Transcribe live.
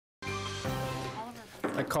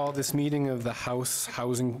I call this meeting of the House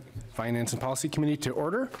Housing, Finance, and Policy Committee to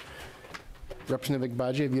order. Representative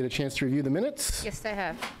Agbaje, have you had a chance to review the minutes? Yes, I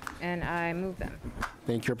have, and I move them.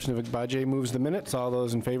 Thank you. Representative Agbaje moves the minutes. All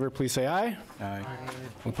those in favor, please say aye. Aye.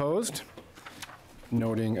 Opposed?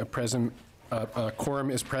 Noting a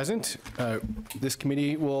quorum is present. This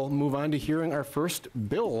committee will move on to hearing our first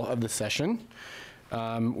bill of the session.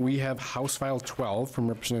 We have House File 12 from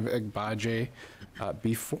Representative Agbaje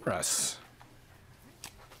before us.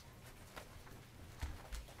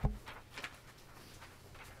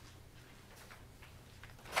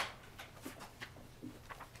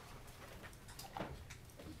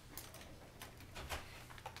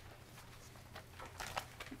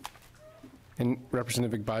 And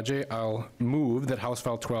Representative Agbaje, I'll move that House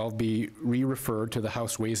File 12 be re-referred to the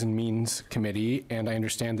House Ways and Means Committee, and I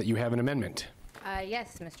understand that you have an amendment.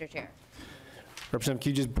 Yes, Mr. Chair. Representative, can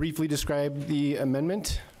you just briefly describe the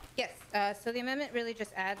amendment? Yes, so the amendment really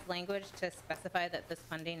just adds language to specify that this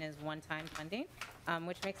funding is one-time funding,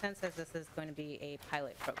 which makes sense as this is going to be a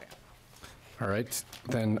pilot program. All right,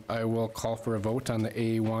 then I will call for a vote on the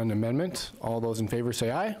A1 amendment. All those in favor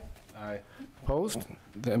say aye. Aye. Opposed?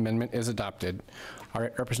 The amendment is adopted. All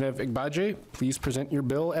right, Representative Agbaje, please present your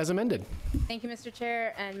bill as amended. Thank you, Mr.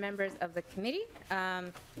 Chair and members of the committee.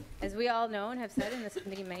 As we all know and have said in this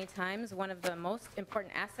committee many times, one of the most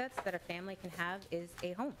important assets that a family can have is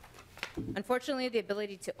a home. Unfortunately, the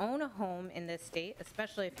ability to own a home in this state,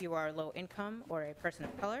 especially if you are low income or a person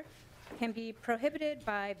of color, can be prohibited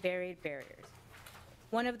by varied barriers.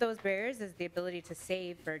 One of those barriers is the ability to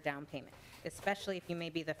save for a down payment, especially if you may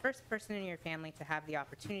be the first person in your family to have the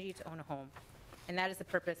opportunity to own a home. And that is the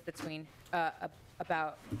purpose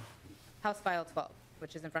about House File 12,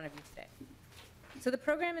 which is in front of you today. So the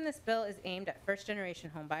program in this bill is aimed at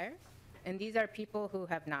first-generation homebuyers, and these are people who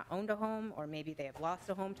have not owned a home, or maybe they have lost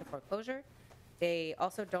a home to foreclosure. They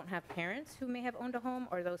also don't have parents who may have owned a home,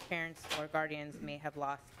 or those parents or guardians may have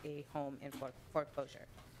lost a home in foreclosure.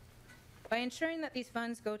 By ensuring that these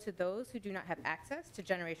funds go to those who do not have access to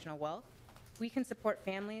generational wealth, we can support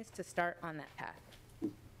families to start on that path.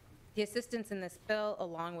 The assistance in this bill,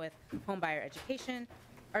 along with homebuyer education,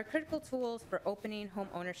 are critical tools for opening home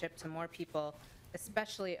ownership to more people,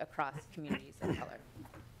 especially across communities of color.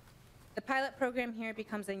 The pilot program here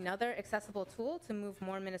becomes another accessible tool to move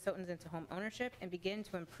more Minnesotans into home ownership and begin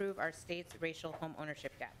to improve our state's racial home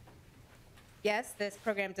ownership gap. Yes, this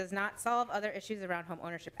program does not solve other issues around home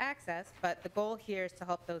ownership access, but the goal here is to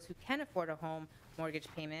help those who can afford a home mortgage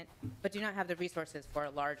payment but do not have the resources for a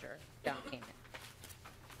larger down payment.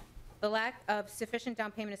 The lack of sufficient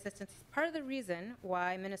down payment assistance is part of the reason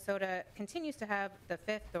why Minnesota continues to have the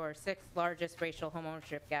 5th or 6th largest racial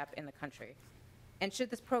homeownership gap in the country. And should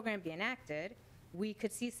this program be enacted, we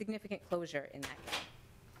could see significant closure in that gap.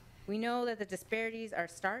 We know that the disparities are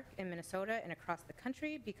stark in Minnesota and across the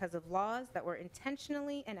country because of laws that were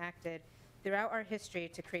intentionally enacted throughout our history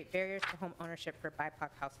to create barriers to home ownership for BIPOC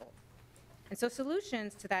households. And so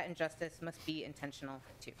solutions to that injustice must be intentional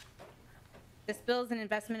too. This bill is an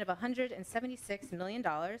investment of $176 million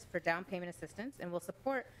for down payment assistance and will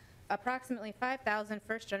support approximately 5,000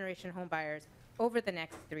 first-generation homebuyers over the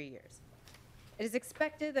next 3 years. It is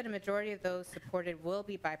expected that a majority of those supported will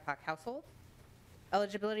be BIPOC households.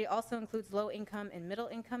 Eligibility also includes low-income and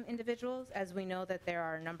middle-income individuals, as we know that there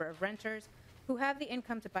are a number of renters who have the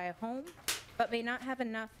income to buy a home, but may not have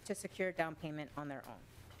enough to secure down payment on their own.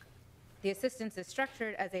 The assistance is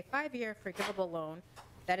structured as a 5-year forgivable loan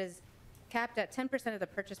that is capped at 10% of the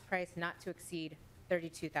purchase price not to exceed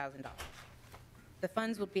 $32,000. The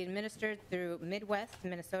funds will be administered through Midwest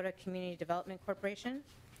Minnesota Community Development Corporation,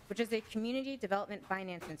 which is a community development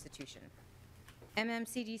finance institution.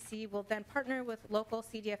 MMCDC will then partner with local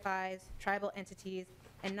CDFIs, tribal entities,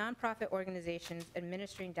 and nonprofit organizations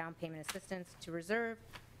administering down payment assistance to reserve,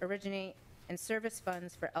 originate, and service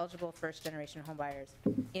funds for eligible first-generation homebuyers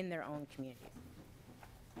in their own communities.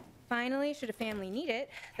 Finally, should a family need it,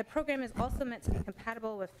 the program is also meant to be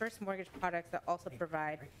compatible with first mortgage products that also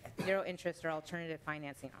provide zero interest or alternative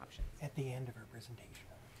financing options. At the end of her presentation.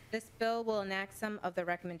 This bill will enact some of the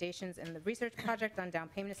recommendations in the research project on down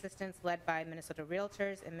payment assistance led by Minnesota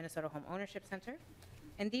Realtors and Minnesota Home Ownership Center.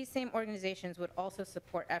 And these same organizations would also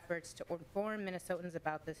support efforts to inform Minnesotans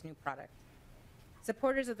about this new product.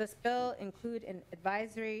 Supporters of this bill include an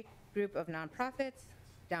advisory group of nonprofits,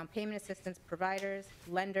 down payment assistance providers,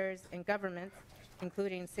 lenders, and governments,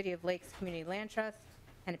 including City of Lakes Community Land Trust,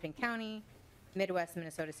 Hennepin County, Midwest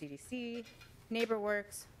Minnesota CDC,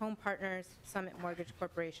 NeighborWorks, Home Partners, Summit Mortgage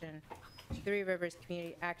Corporation, Three Rivers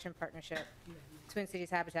Community Action Partnership, Twin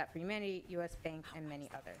Cities Habitat for Humanity, U.S. Bank, and many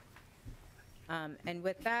others. And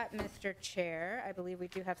with that, Mr. Chair, I believe we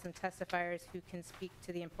do have some testifiers who can speak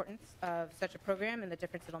to the importance of such a program and the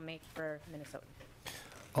difference it'll make for Minnesota.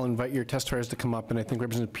 I'll invite your testifiers to come up, and I think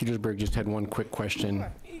Representative Petersburg just had one quick question.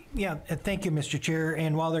 Sure. Yeah, thank you, Mr. Chair.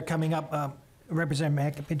 And while they're coming up,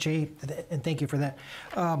 Representative Agbaje, and thank you for that.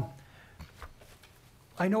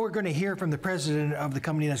 I know we're going to hear from the president of the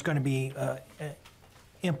company that's going to be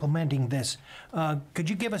implementing this. Could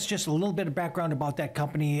you give us just a little bit of background about that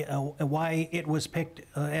company, why it was picked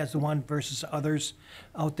as the one versus others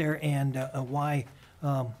out there, and why,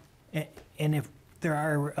 and if there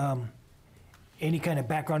are any kind of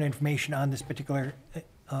background information on this particular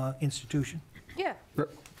institution? Yeah.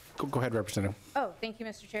 Go ahead, Representative. Oh, thank you,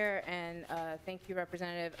 Mr. Chair, and thank you,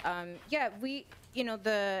 Representative. Yeah,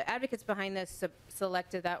 the advocates behind this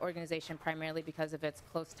selected that organization primarily because of its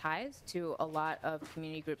close ties to a lot of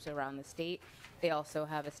community groups around the state. They also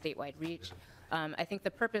have a statewide reach. I think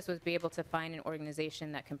the purpose was be able to find an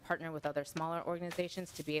organization that can partner with other smaller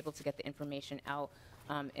organizations to be able to get the information out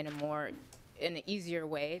in an easier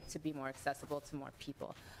way to be more accessible to more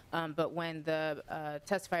people. But when the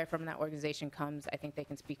testifier from that organization comes, I think they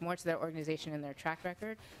can speak more to their organization and their track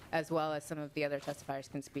record, as well as some of the other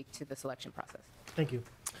testifiers can speak to the selection process. Thank you.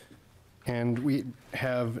 And we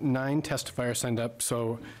have 9 testifiers signed up,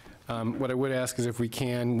 so what I would ask is if we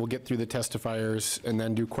can, we'll get through the testifiers and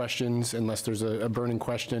then do questions unless there's a burning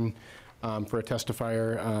question for a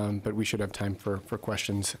testifier, but we should have time for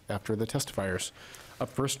questions after the testifiers. Up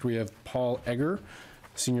first, we have Paul Egger,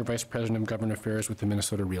 Senior Vice President of Government Affairs with the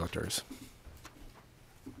Minnesota Realtors.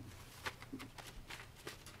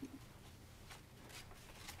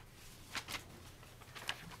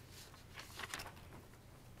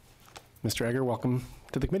 Mr. Egger, welcome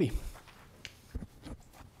to the committee.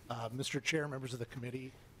 Mr. Chair, members of the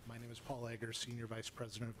committee, my name is Paul Egger, Senior Vice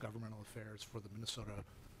President of Governmental Affairs for the Minnesota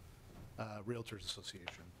Realtors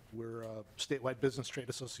Association. We're a statewide business trade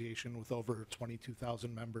association with over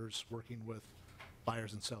 22,000 members working with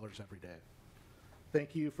buyers and sellers every day.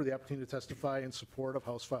 Thank you for the opportunity to testify in support of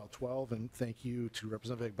House File 12, and thank you to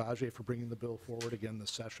Representative Agbaje for bringing the bill forward again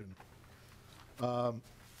this session.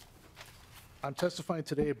 I'm testifying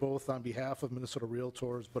today both on behalf of Minnesota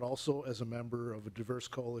Realtors, but also as a member of a diverse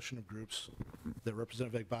coalition of groups that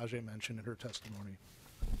Representative Agbaje mentioned in her testimony.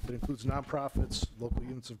 It includes nonprofits, local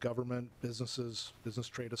units of government, businesses, business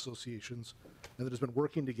trade associations, and that has been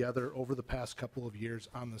working together over the past couple of years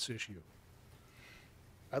on this issue.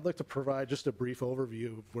 I'd like to provide just a brief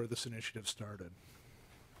overview of where this initiative started.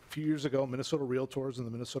 A few years ago, Minnesota Realtors and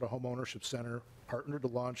the Minnesota Homeownership Center partnered to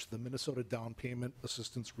launch the Minnesota Down Payment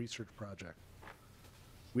Assistance Research Project.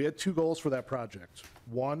 We had 2 goals for that project.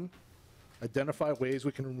 1, identify ways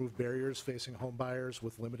we can remove barriers facing home buyers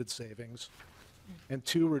with limited savings, and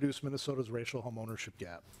 2, reduce Minnesota's racial homeownership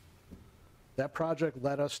gap. That project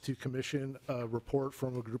led us to commission a report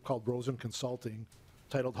from a group called Rosen Consulting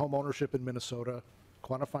titled Homeownership in Minnesota,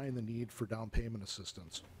 Quantifying the Need for Down Payment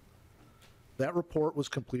Assistance. That report was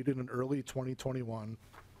completed in early 2021,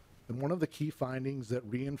 and one of the key findings that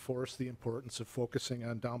reinforced the importance of focusing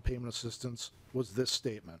on down payment assistance was this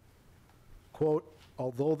statement. Quote,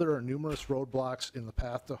 although there are numerous roadblocks in the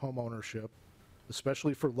path to home ownership,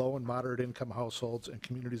 especially for low and moderate income households and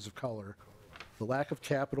communities of color, the lack of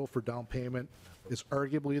capital for down payment is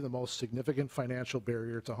arguably the most significant financial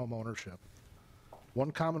barrier to home ownership.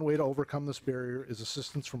 One common way to overcome this barrier is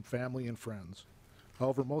assistance from family and friends.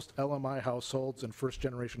 However, most LMI households and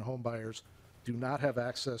first-generation home buyers do not have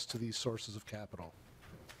access to these sources of capital.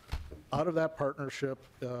 Out of that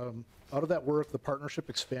work, the partnership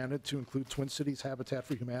expanded to include Twin Cities Habitat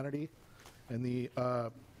for Humanity and the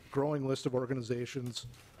growing list of organizations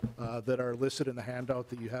that are listed in the handout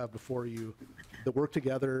that you have before you that work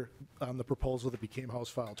together on the proposal that became House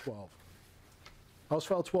File 12. House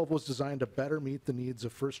File 12 was designed to better meet the needs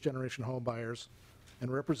of first-generation home buyers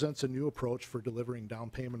and represents a new approach for delivering down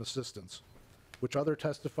payment assistance, which other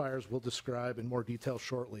testifiers will describe in more detail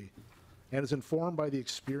shortly, and is informed by the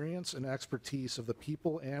experience and expertise of the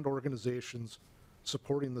people and organizations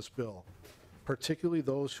supporting this bill, particularly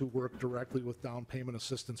those who work directly with down payment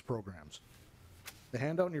assistance programs. The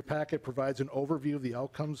handout in your packet provides an overview of the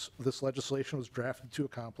outcomes this legislation was drafted to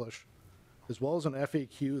accomplish, as well as an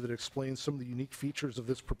FAQ that explains some of the unique features of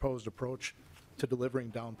this proposed approach to delivering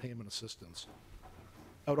down payment assistance.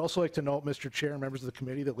 I would also like to note, Mr. Chair and members of the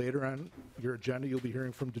committee, that later on your agenda you'll be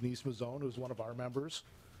hearing from Denise Mazzone, who's one of our members.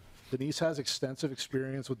 Denise has extensive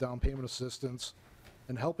experience with down payment assistance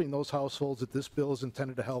and helping those households that this bill is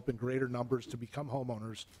intended to help in greater numbers to become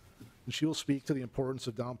homeowners, and she will speak to the importance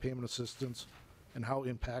of down payment assistance and how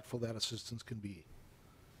impactful that assistance can be.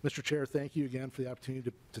 Mr. Chair, thank you again for the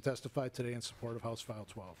opportunity to testify today in support of House File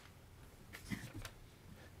 12.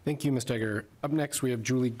 Thank you, Ms. Degger. Up next, we have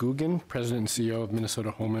Julie Guggen, President and CEO of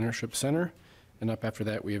Minnesota Homeownership Center. And up after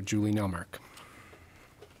that, we have Julie Nelmark.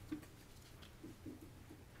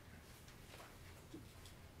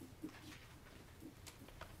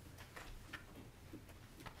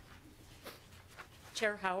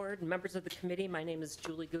 Chair Howard, members of the committee, my name is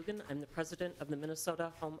Julie Guggen. I'm the president of the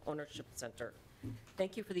Minnesota Home Ownership Center.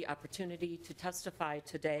 Thank you for the opportunity to testify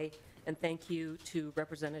today, and thank you to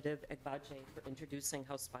Representative Agbaje for introducing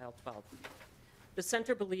House File 12. The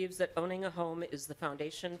center believes that owning a home is the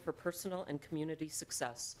foundation for personal and community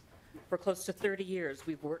success. For close to 30 years,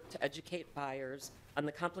 we've worked to educate buyers on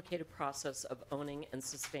the complicated process of owning and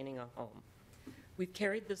sustaining a home. We've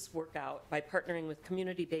carried this work out by partnering with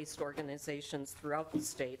community-based organizations throughout the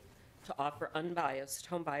state to offer unbiased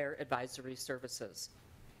homebuyer advisory services.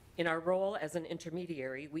 In our role as an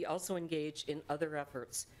intermediary, we also engage in other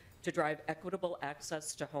efforts to drive equitable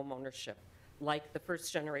access to home ownership, like the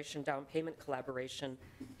first-generation down payment collaboration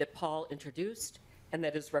that Paul introduced and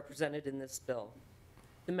that is represented in this bill.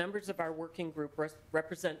 The members of our working group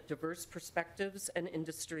represent diverse perspectives and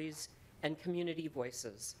industries and community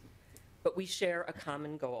voices. But we share a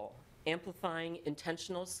common goal, amplifying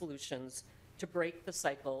intentional solutions to break the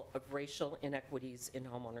cycle of racial inequities in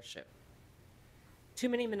homeownership. Too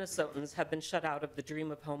many Minnesotans have been shut out of the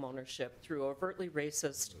dream of homeownership through overtly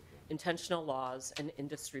racist, intentional laws and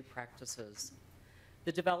industry practices.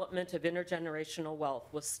 The development of intergenerational wealth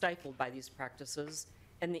was stifled by these practices,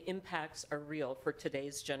 and the impacts are real for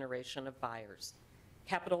today's generation of buyers.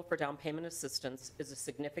 Capital for down payment assistance is a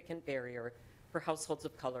significant barrier for households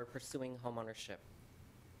of color pursuing homeownership.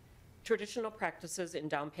 Traditional practices in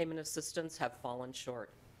down payment assistance have fallen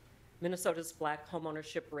short. Minnesota's black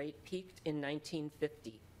homeownership rate peaked in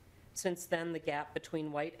 1950. Since then, the gap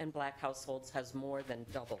between white and black households has more than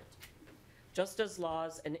doubled. Just as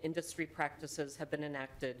laws and industry practices have been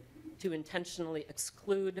enacted to intentionally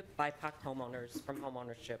exclude BIPOC homeowners from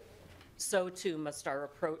homeownership, so too must our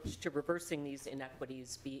approach to reversing these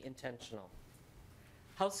inequities be intentional.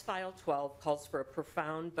 House File 12 calls for a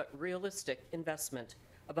profound but realistic investment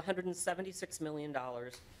of $176 million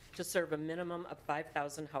to serve a minimum of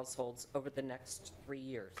 5,000 households over the next 3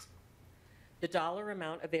 years. The dollar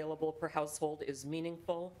amount available per household is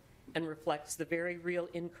meaningful and reflects the very real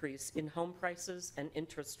increase in home prices and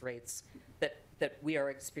interest rates that we are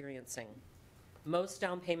experiencing. Most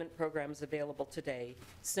down payment programs available today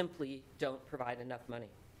simply don't provide enough money.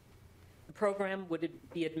 The program would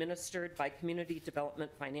be administered by community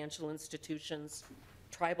development financial institutions,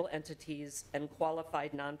 tribal entities, and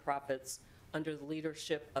qualified nonprofits under the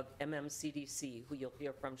leadership of MMCDC, who you'll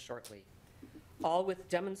hear from shortly, all with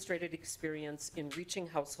demonstrated experience in reaching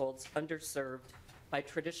households underserved by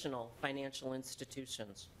traditional financial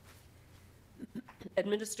institutions.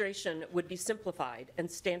 Administration would be simplified and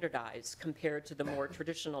standardized compared to the more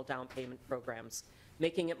traditional down payment programs,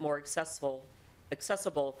 making it more accessible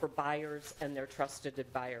for buyers and their trusted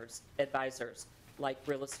advisors, like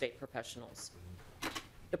real estate professionals.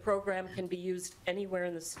 The program can be used anywhere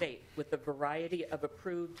in the state with a variety of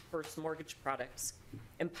approved first mortgage products,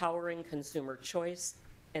 empowering consumer choice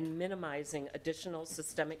and minimizing additional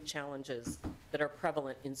systemic challenges that are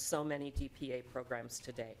prevalent in so many DPA programs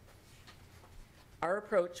today. Our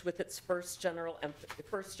approach with its first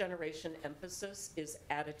generation emphasis is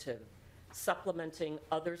additive, supplementing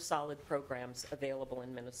other solid programs available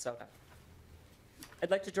in Minnesota. I'd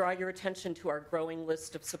like to draw your attention to our growing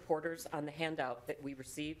list of supporters on the handout that you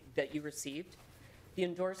received. The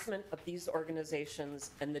endorsement of these organizations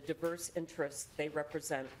and the diverse interests they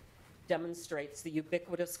represent demonstrates the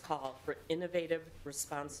ubiquitous call for innovative,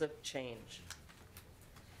 responsive change.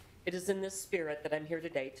 It is in this spirit that I'm here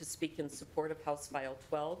today to speak in support of House File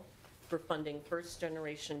 12 for funding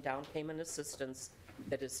first-generation down payment assistance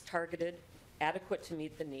that is targeted, adequate to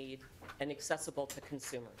meet the need, and accessible to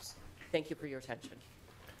consumers. Thank you for your attention.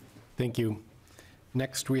 Thank you.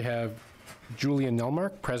 Next, we have Julia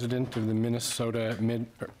Nelmark, President of the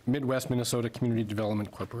Midwest Minnesota Community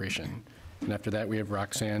Development Corporation. And after that, we have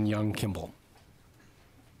Roxanne Young-Kimball.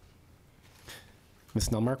 Ms.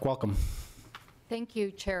 Nelmark, welcome. Thank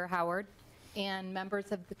you, Chair Howard, and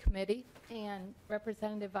members of the committee, and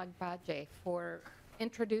Representative Agbaje for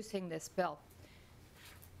introducing this bill.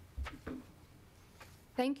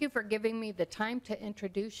 Thank you for giving me the time to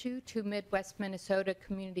introduce you to Midwest Minnesota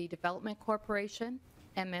Community Development Corporation,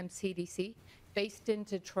 MMCDC, based in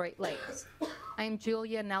Detroit Lakes. I am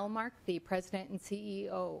Julia Nelmark, the President and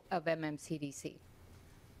CEO of MMCDC.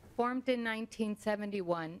 Formed in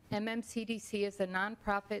 1971, MMCDC is a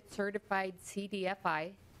nonprofit certified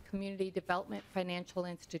CDFI, community development financial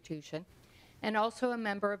institution, and also a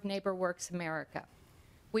member of NeighborWorks America.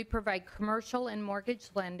 We provide commercial and mortgage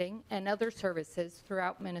lending and other services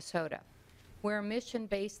throughout Minnesota. We're a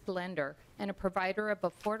mission-based lender and a provider of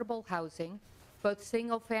affordable housing, both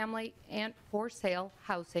single-family and for-sale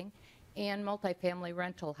housing and multifamily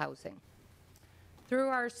rental housing. Through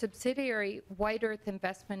our subsidiary White Earth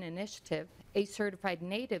Investment Initiative, a certified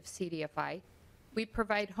native CDFI, we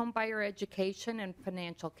provide homebuyer education and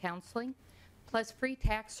financial counseling, plus free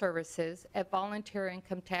tax services at volunteer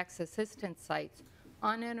income tax assistance sites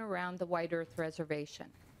on and around the White Earth Reservation.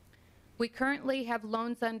 We currently have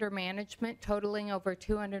loans under management totaling over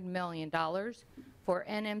 $200 million for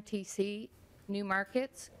NMTC, new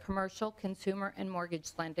markets, commercial, consumer, and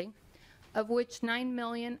mortgage lending, of which $9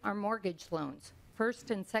 million are mortgage loans,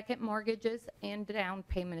 first and second mortgages, and down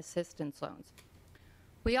payment assistance loans.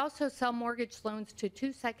 We also sell mortgage loans to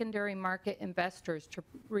 2 secondary market investors to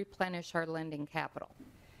replenish our lending capital.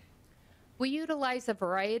 We utilize a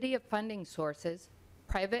variety of funding sources,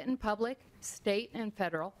 private and public, state and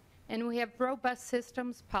federal, and we have robust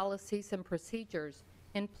systems, policies, and procedures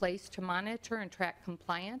in place to monitor and track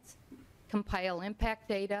compliance, compile impact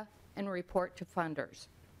data, and report to funders.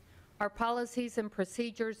 Our policies and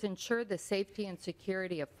procedures ensure the safety and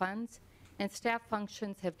security of funds, and staff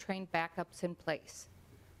functions have trained backups in place.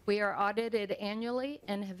 We are audited annually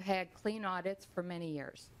and have had clean audits for many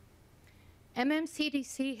years.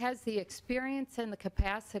 MMCDC has the experience and the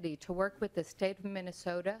capacity to work with the state of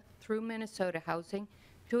Minnesota through Minnesota Housing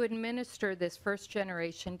to administer this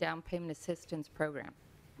first-generation down payment assistance program.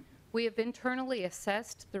 We have internally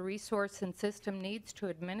assessed the resource and system needs to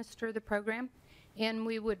administer the program, and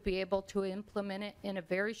we would be able to implement it in a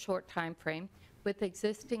very short time frame with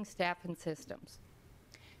existing staff and systems.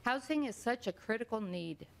 Housing is such a critical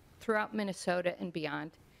need throughout Minnesota and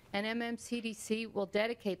beyond, and MMCDC will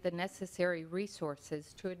dedicate the necessary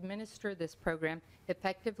resources to administer this program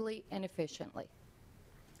effectively and efficiently.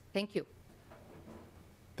 Thank you.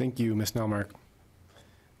 Thank you, Ms. Nelmark.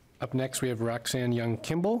 Up next, we have Roxanne Young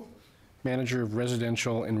Kimball, Manager of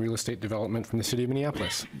Residential and Real Estate Development from the City of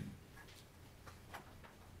Minneapolis.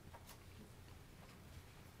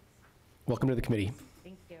 Welcome to the committee.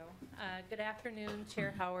 Thank you. Good afternoon,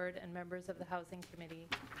 Chair Howard and members of the Housing Committee.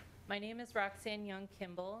 My name is Roxanne Young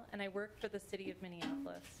Kimball, and I work for the City of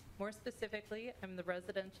Minneapolis. More specifically, I'm the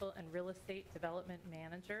Residential and Real Estate Development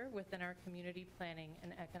Manager within our Community Planning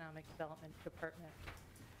and Economic Development Department.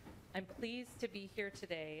 I'm pleased to be here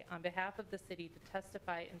today on behalf of the city to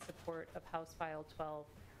testify in support of House File 12,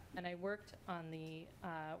 and I worked on the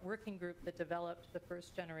working group that developed the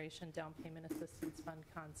first generation down payment assistance fund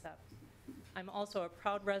concept. I'm also a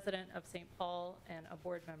proud resident of St. Paul and a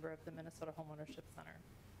board member of the Minnesota Homeownership Center.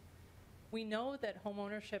 We know that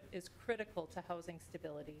homeownership is critical to housing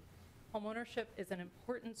stability. Homeownership is an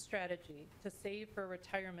important strategy to save for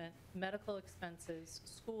retirement, medical expenses,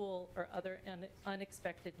 school, or other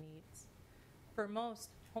unexpected needs. For most,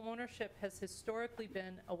 homeownership has historically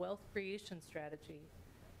been a wealth creation strategy,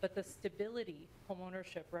 but the stability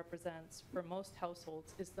homeownership represents for most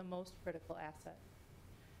households is the most critical asset.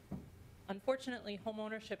 Unfortunately,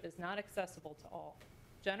 homeownership is not accessible to all.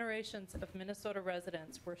 Generations of Minnesota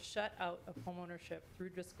residents were shut out of homeownership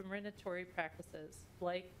through discriminatory practices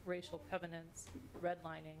like racial covenants,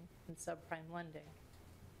 redlining, and subprime lending.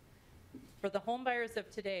 For the homebuyers of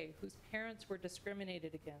today whose parents were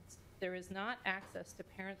discriminated against, there is not access to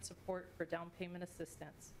parent support for down payment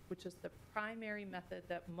assistance, which is the primary method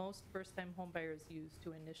that most first-time homebuyers use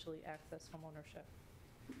to initially access homeownership.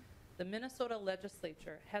 The Minnesota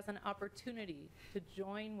legislature has an opportunity to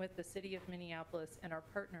join with the City of Minneapolis and our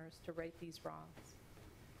partners to right these wrongs.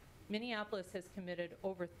 Minneapolis has committed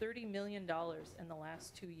over $30 million in the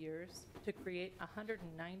last 2 years to create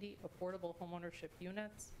 190 affordable homeownership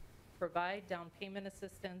units, provide down payment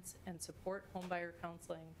assistance and support homebuyer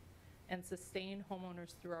counseling, and sustain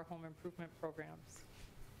homeowners through our home improvement programs.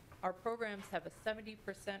 Our programs have a 70%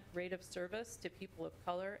 rate of service to people of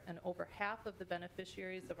color, and over half of the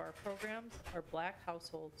beneficiaries of our programs are Black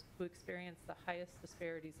households who experience the highest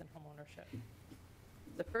disparities in homeownership.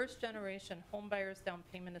 The first generation Homebuyers Down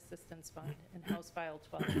Payment Assistance Fund in House File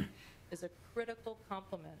 12 is a critical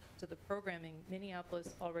complement to the programming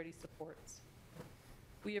Minneapolis already supports.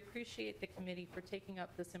 We appreciate the committee for taking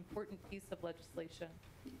up this important piece of legislation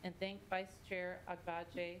and thank Vice Chair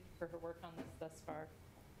Agbaje for her work on this thus far.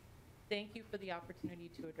 Thank you for the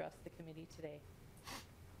opportunity to address the committee today.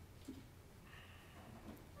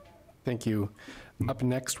 Thank you. Up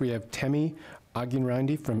next, we have Temi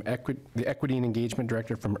Aginrandi from the Equity and Engagement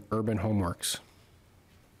Director from Urban Homeworks.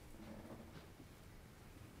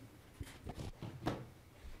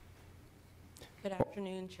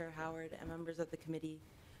 afternoon, Chair Howard and members of the committee.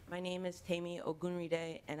 My name is Tami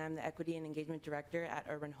Ogunride, and I'm the Equity and Engagement Director at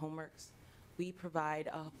Urban Homeworks. We provide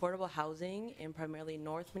affordable housing in primarily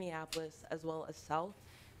North Minneapolis as well as South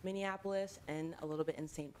Minneapolis and a little bit in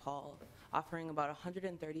St. Paul, offering about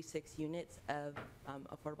 136 units of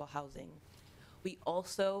affordable housing. We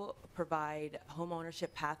also provide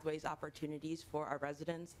homeownership pathways opportunities for our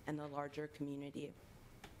residents and the larger community.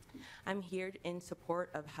 I'm here in support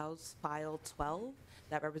of House File 12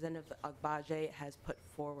 that Representative Agbaje has put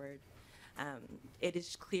forward. It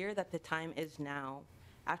is clear that the time is now.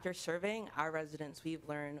 After surveying our residents, we've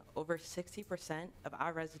learned over 60% of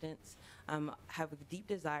our residents have a deep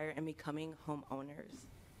desire in becoming homeowners.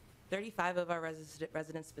 35 of our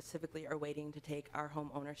residents specifically are waiting to take our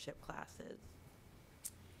home ownership classes.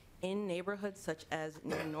 In neighborhoods such as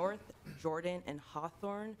near North, Jordan, and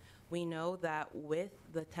Hawthorne, we know that with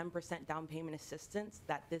the 10% down payment assistance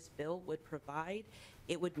that this bill would provide,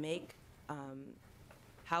 it would make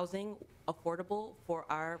housing affordable for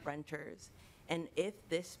our renters. And if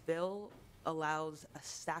this bill allows a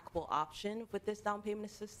stackable option with this down payment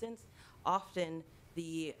assistance, often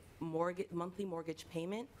the monthly mortgage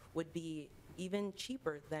payment would be even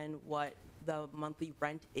cheaper than what the monthly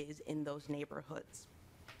rent is in those neighborhoods.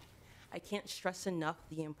 I can't stress enough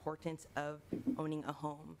the importance of owning a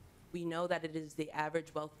home. We know that it is the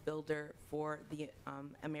average wealth builder for the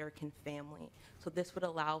American family. So this would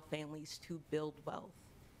allow families to build wealth.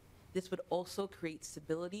 This would also create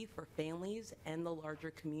stability for families and the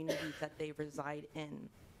larger communities that they reside in.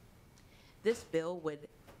 This bill would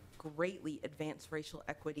greatly advance racial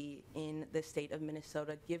equity in the state of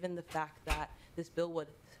Minnesota, given the fact that this bill would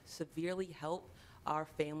severely help our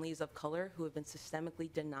families of color who have been systemically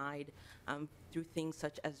denied through things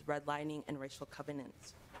such as redlining and racial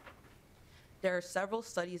covenants. There are several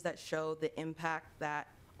studies that show the impact that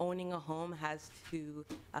owning a home has to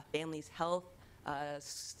a family's health,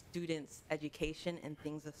 students' education, and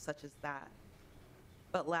things such as that.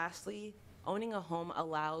 But lastly, owning a home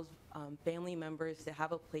allows family members to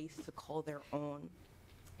have a place to call their own.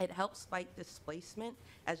 It helps fight displacement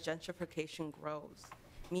as gentrification grows,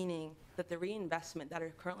 meaning that the reinvestment that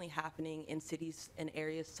are currently happening in cities and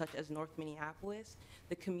areas such as North Minneapolis,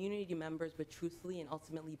 the community members would truthfully and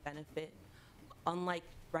ultimately benefit, unlike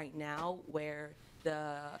right now where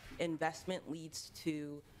the investment leads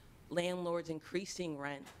to landlords increasing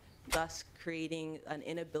rent, thus creating an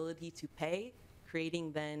inability to pay,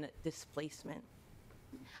 creating then displacement.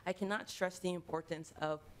 I cannot stress the importance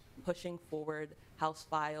of pushing forward House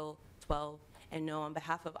File 12 and know on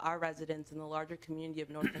behalf of our residents in the larger community of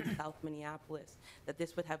North and South Minneapolis that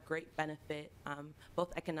this would have great benefit,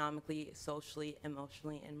 both economically, socially,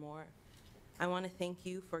 emotionally, and more. I want to thank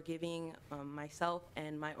you for giving myself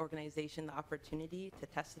and my organization the opportunity to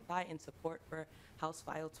testify in support for House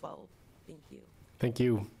File 12. Thank you. Thank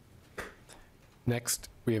you. Next,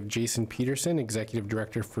 we have Jason Peterson, Executive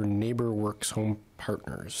Director for NeighborWorks Home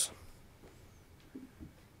Partners.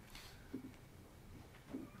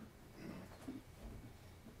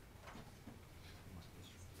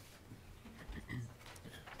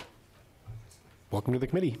 Welcome to the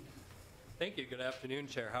committee. Thank you. Good afternoon,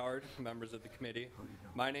 Chair Howard, members of the committee.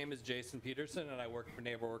 My name is Jason Peterson, and I work for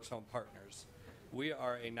NeighborWorks Home Partners. We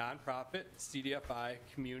are a nonprofit CDFI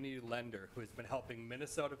community lender who has been helping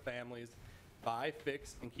Minnesota families buy,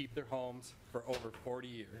 fix, and keep their homes for over 40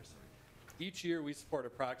 years. Each year, we support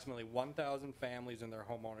approximately 1,000 families in their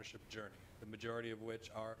home ownership journey, the majority of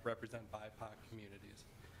which represent BIPOC communities.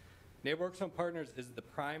 NeighborWorks Home Partners is the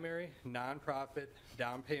primary nonprofit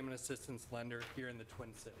down payment assistance lender here in the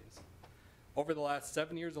Twin Cities. Over the last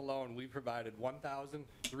 7 years alone, we provided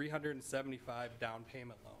 1,375 down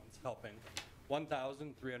payment loans, helping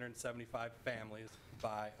 1,375 families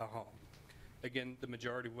buy a home. Again, the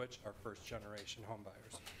majority of which are first-generation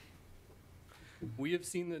homebuyers. We have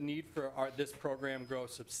seen the need for this program grow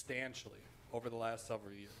substantially over the last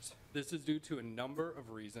several years. This is due to a number of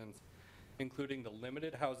reasons, including the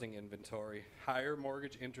limited housing inventory, higher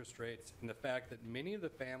mortgage interest rates, and the fact that many of the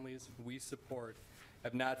families we support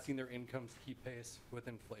have not seen their incomes keep pace with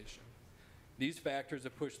inflation. These factors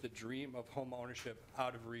have pushed the dream of home ownership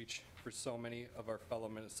out of reach for so many of our fellow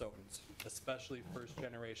Minnesotans, especially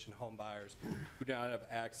first-generation home buyers who do not have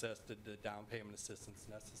access to the down payment assistance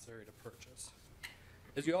necessary to purchase.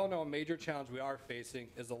 As you all know, a major challenge we are facing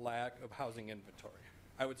is a lack of housing inventory.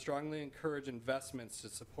 I would strongly encourage investments to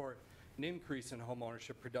support an increase in home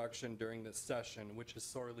ownership production during this session, which is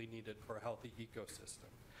sorely needed for a healthy ecosystem.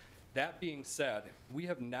 That being said, we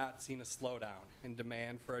have not seen a slowdown in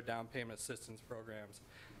demand for our down payment assistance programs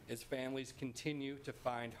as families continue to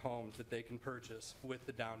find homes that they can purchase with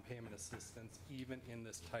the down payment assistance, even in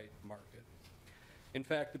this tight market. In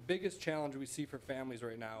fact, the biggest challenge we see for families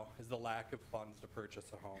right now is the lack of funds to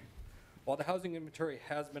purchase a home. While the housing inventory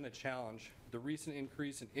has been a challenge, the recent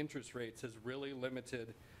increase in interest rates has really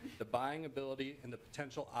limited the buying ability and the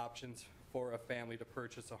potential options for a family to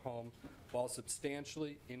purchase a home while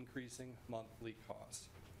substantially increasing monthly costs.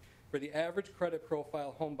 For the average credit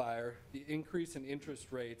profile home buyer, the increase in interest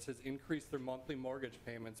rates has increased their monthly mortgage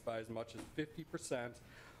payments by as much as 50%,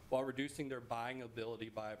 while reducing their buying ability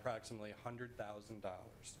by approximately $100,000.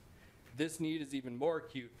 This need is even more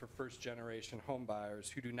acute for first-generation home buyers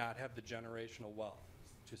who do not have the generational wealth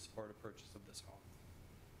to support a purchase of this home.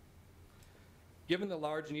 Given the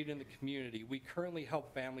large need in the community, we currently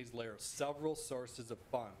help families layer several sources of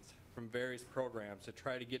funds from various programs to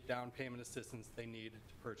try to get down payment assistance they need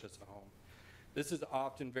to purchase a home. This is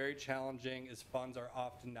often very challenging, as funds are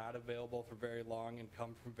often not available for very long and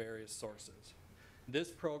come from various sources. This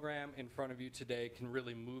program in front of you today can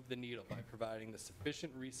really move the needle by providing the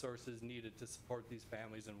sufficient resources needed to support these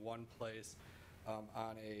families in one place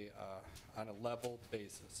on a level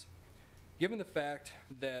basis. Given the fact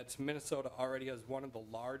that Minnesota already has one of the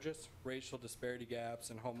largest racial disparity gaps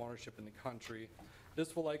in home ownership in the country,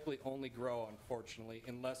 this will likely only grow, unfortunately,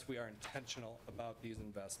 unless we are intentional about these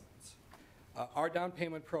investments. Our down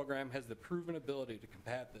payment program has the proven ability to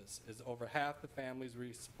combat this, as over half the families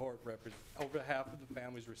we support, over half of the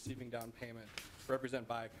families receiving down payment represent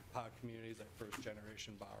BIPOC communities like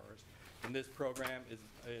first-generation borrowers. And this program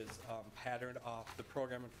is patterned off, the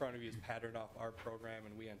program in front of you is patterned off our program,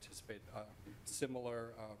 and we anticipate similar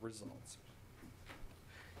results.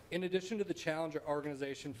 In addition to the challenge our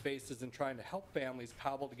organization faces in trying to help families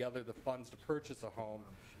cobble together the funds to purchase a home,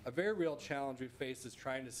 a very real challenge we face is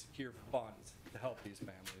trying to secure funds to help these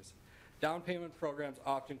families. Down payment programs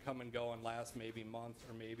often come and go and last maybe months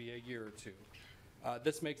or maybe a year or two.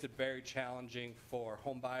 This makes it very challenging for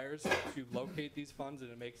home buyers to locate these funds,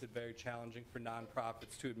 and it makes it very challenging for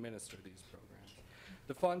nonprofits to administer these programs.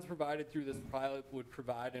 The funds provided through this pilot would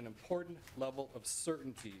provide an important level of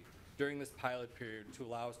certainty during this pilot period to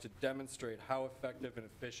allow us to demonstrate how effective and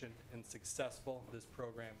efficient and successful this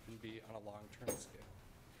program can be on a long-term scale.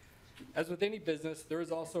 As with any business, there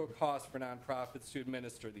is also a cost for nonprofits to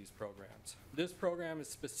administer these programs. This program is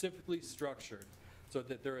specifically structured so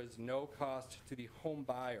that there is no cost to the home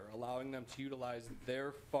buyer, allowing them to utilize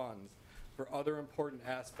their funds for other important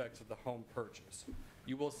aspects of the home purchase.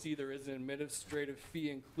 You will see there is an administrative fee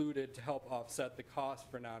included to help offset the cost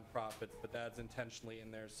for nonprofits, but that's intentionally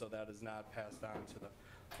in there so that is not passed on to the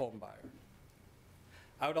home buyer.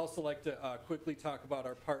 I would also like to quickly talk about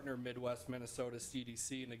our partner, Midwest Minnesota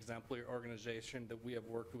CDC, an exemplary organization that we have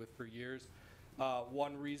worked with for years.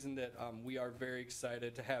 One reason that we are very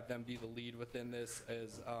excited to have them be the lead within this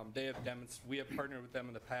is we have partnered with them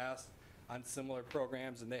in the past on similar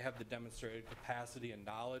programs, and they have the demonstrated capacity and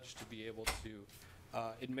knowledge to be able to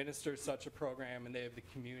administer such a program, and they have the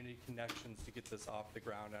community connections to get this off the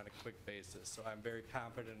ground on a quick basis. So I'm very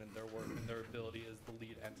confident in their work and their ability as the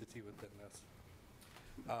lead entity within this.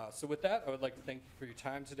 So with that, I would like to thank you for your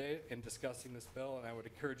time today in discussing this bill, and I would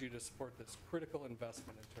encourage you to support this critical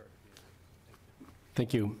investment into our community.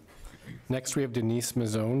 Thank you. Next, we have Denise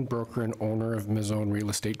Mazzone, broker and owner of Mazzone Real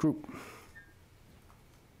Estate Group.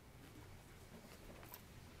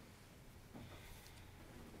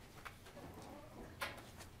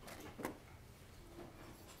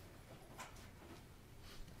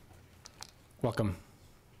 Welcome.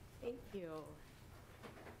 Thank you,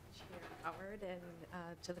 Chair Howard, and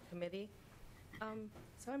to the committee.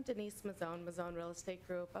 So I'm Denise Mazzone, Mazzone Real Estate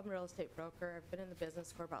Group. I'm a real estate broker. I've been in the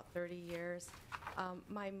business for about 30 years.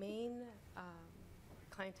 My main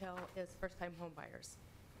clientele is first-time home buyers.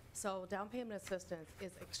 So down payment assistance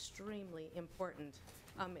is extremely important.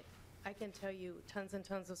 I can tell you tons and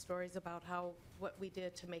tons of stories about what we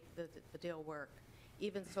did to make the deal work,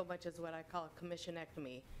 even so much as what I call a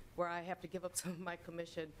commissionectomy, where I have to give up some of my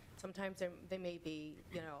commission. Sometimes they may be,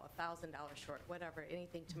 $1,000 short, whatever,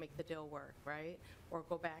 anything to make the deal work, right? Or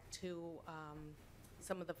go back to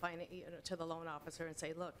some of the to the loan officer and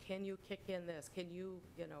say, look, can you kick in this? Can you,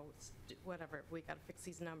 whatever, we got to fix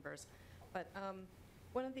these numbers. But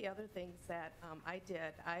one of the other things that I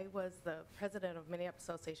did, I was the president of Minneapolis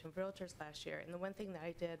Association of Realtors last year, and the one thing that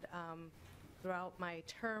I did throughout my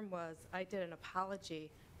term was I did an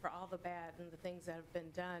apology for all the bad and the things that have been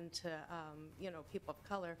done to, people of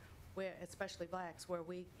color, especially blacks, where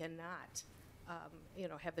we cannot,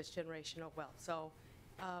 have this generational wealth. So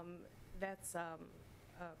that's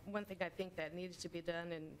one thing I think that needed to be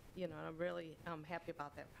done, and I'm really happy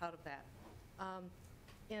about that, proud of that.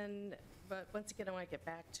 But once again, I want to get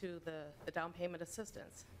back to the down payment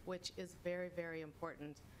assistance, which is very, very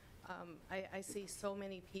important. I see so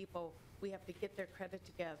many people, we have to get their credit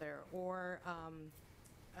together, or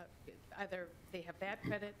either they have bad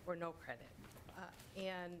credit or no credit.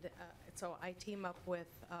 So I team up with,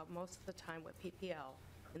 most of the time, with PPL,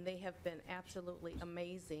 and they have been absolutely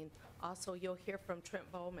amazing. Also, you'll hear from Trent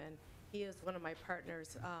Bowman. He is one of my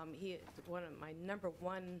partners. He is one of my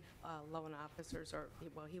 #1 loan officers, or,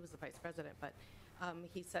 well, he was the vice president, but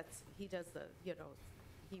he does the,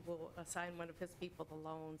 he will assign one of his people the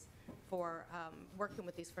loans for working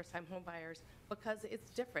with these first-time home buyers, because it's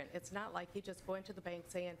different. It's not like you just go into the bank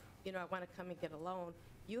saying, I want to come and get a loan.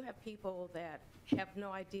 You have people that have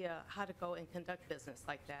no idea how to go and conduct business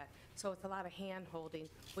like that. So it's a lot of hand-holding,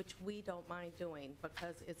 which we don't mind doing,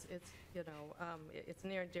 because it's it's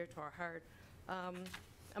near and dear to our heart.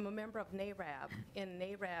 I'm a member of NARAB. In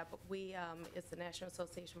NARAB, it's the National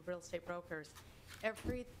Association of Real Estate Brokers.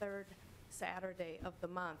 Every third Saturday of the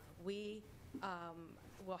month, we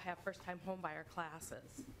will have first-time homebuyer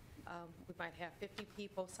classes. We might have 50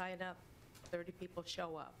 people sign up, 30 people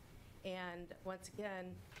show up. And once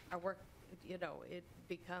again, our work, it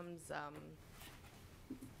becomes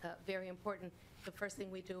very important. The first thing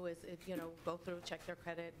we do is, go through, check their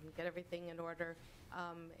credit, and get everything in order.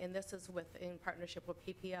 And this is in partnership with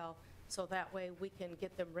PPL, so that way we can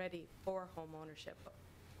get them ready for home ownership.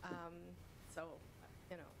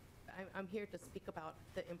 I'm here to speak about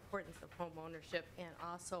the importance of home ownership and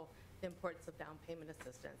also the importance of down payment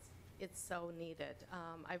assistance. It's so needed.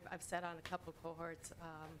 I've sat on a couple cohorts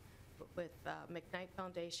with McKnight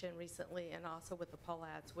Foundation recently, and also with the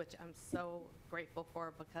Pollads, which I'm so grateful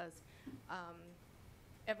for, because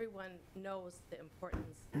everyone knows the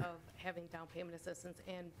importance of having down payment assistance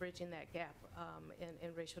and bridging that gap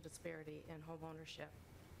in racial disparity in home ownership.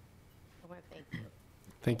 I want to thank you.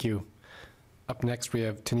 Thank you. Up next, we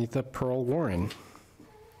have Tanitha Pearl Warren.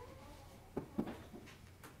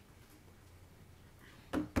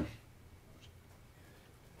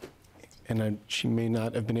 And she may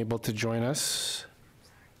not have been able to join us.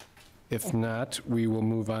 If not, we will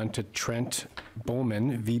move on to Trent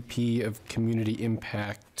Bowman, VP of Community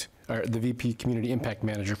Impact, or the VP Community Impact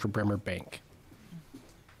Manager for Bremer Bank.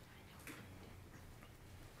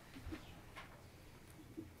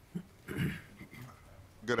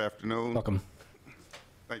 Good afternoon. Welcome.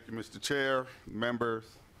 Thank you, Mr. Chair, members,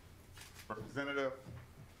 representative.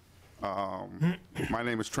 My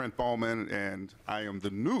name is Trent Bowman, and I am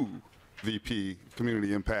the new VP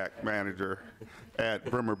Community Impact Manager at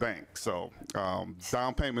Bremer Bank. So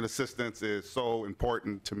down payment assistance is so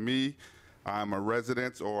important to me. I'm a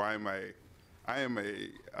resident, or I am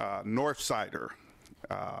a North Sider,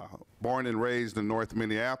 born and raised in North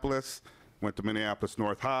Minneapolis, went to Minneapolis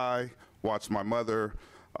North High, watched my mother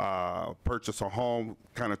purchase a home.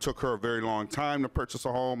 Kind of took her a very long time to purchase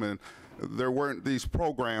a home, and there weren't these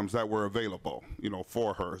programs that were available,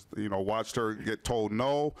 for her. Watched her get told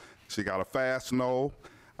no. She got a fast no.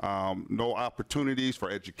 No opportunities for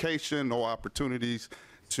education, no opportunities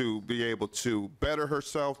to be able to better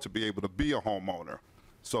herself, to be able to be a homeowner.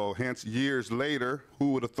 So hence, years later,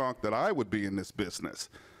 who would have thought that I would be in this business?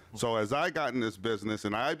 So as I got in this business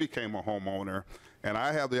and I became a homeowner, and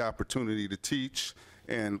I have the opportunity to teach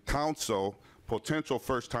and counsel potential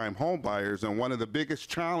first-time home buyers, and one of the biggest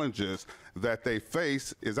challenges that they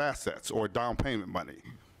face is assets or down payment money.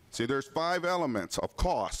 See, there's 5 elements of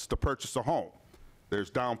costs to purchase a home. There's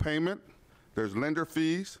down payment, there's lender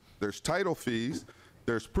fees, there's title fees,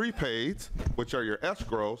 there's prepaids, which are your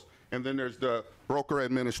escrows, and then there's the broker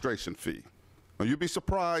administration fee. Now, you'd be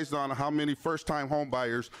surprised on how many first-time home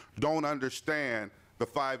buyers don't understand the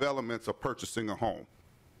 5 elements of purchasing a home.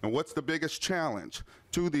 And what's the biggest challenge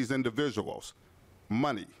to these individuals?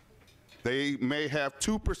 Money. They may have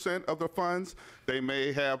 2% of the funds, they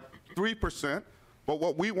may have 3%, but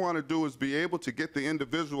what we want to do is be able to get the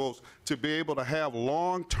individuals to be able to have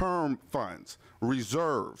long-term funds,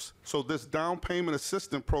 reserves. So this down payment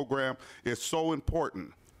assistance program is so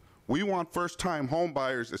important. We want first-time home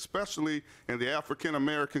buyers, especially in the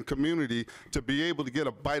African-American community, to be able to get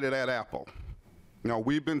a bite of that apple.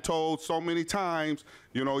 We've been told so many times,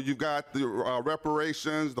 you've got the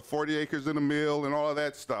reparations, the 40 acres and a mill, and all of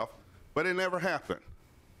that stuff, but it never happened.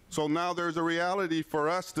 So now there's a reality for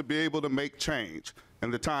us to be able to make change,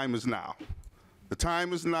 and the time is now. The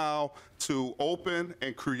time is now to open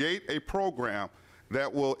and create a program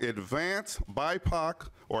that will advance BIPOC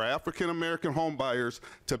or African-American home buyers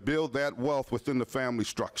to build that wealth within the family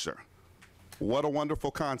structure. What a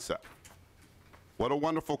wonderful concept. What a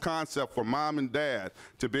wonderful concept for mom and dad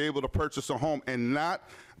to be able to purchase a home and not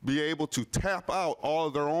be able to tap out all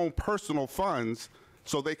of their own personal funds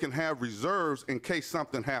so they can have reserves in case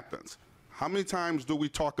something happens. How many times do we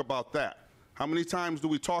talk about that? How many times do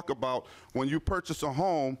we talk about when you purchase a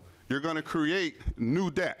home, you're going to create new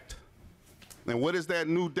debt? And what is that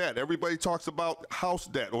new debt? Everybody talks about house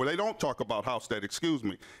debt, or they don't talk about house debt, excuse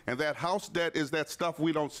me. And that house debt is that stuff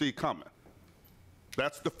we don't see coming.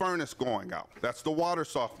 That's the furnace going out. That's the water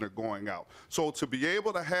softener going out. So to be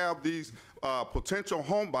able to have these potential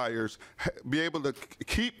home buyers be able to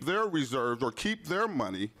keep their reserves or keep their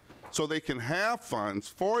money so they can have funds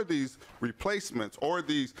for these replacements or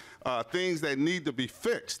these things that need to be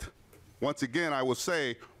fixed, once again, I would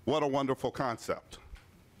say, what a wonderful concept.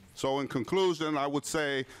 So in conclusion, I would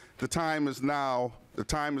say the time is now. The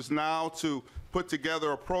time is now to put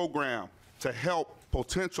together a program to help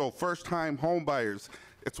potential first-time home buyers.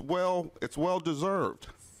 It's well deserved.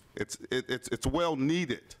 It's well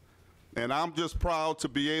needed. And I'm just proud to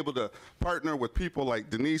be able to partner with people like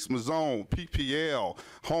Denise Mazzone, PPL,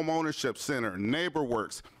 Home Ownership Center,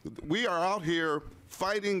 NeighborWorks. We are out here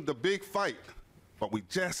fighting the big fight, but we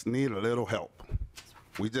just need a little help.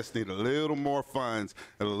 We just need a little more funds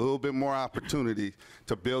and a little bit more opportunity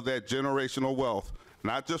to build that generational wealth,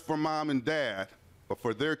 not just for mom and dad, but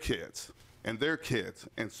for their kids, and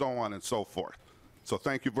so on and so forth. So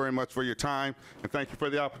thank you very much for your time, and thank you for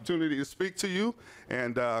the opportunity to speak to you,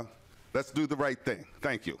 and let's do the right thing.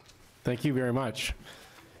 Thank you. Thank you very much.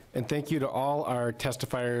 And thank you to all our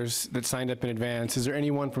testifiers that signed up in advance. Is there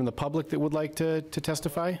anyone from the public that would like to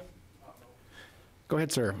testify? Go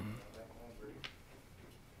ahead, sir.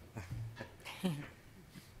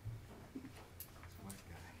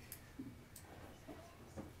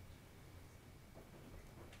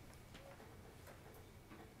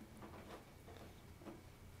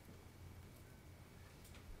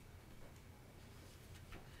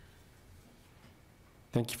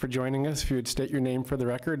 Thank you for joining us. If you would state your name for the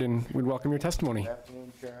record, and we'd welcome your testimony. Good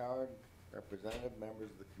afternoon, Chair Howard, Representative,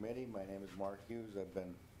 members of the committee. My name is Mark Hughes. I've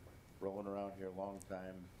been rolling around here a long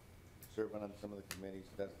time, serving on some of the committees,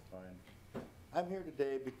 testifying. I'm here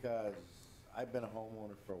today because I've been a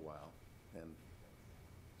homeowner for a while, and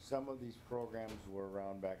some of these programs were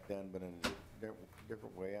around back then, but in a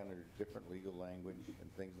different way, under different legal language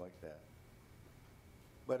and things like that.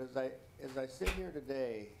 But as I sit here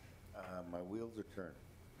today, my wheels are turning.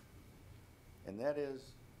 And that is,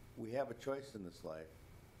 we have a choice in this life.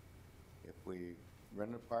 If we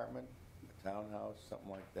rent an apartment, a townhouse,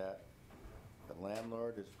 something like that, the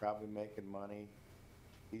landlord is probably making money.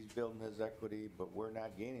 He's building his equity, but we're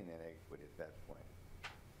not gaining that equity at that point.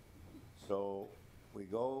 So we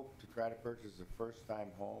go to try to purchase a first-time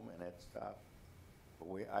home, and it's tough. But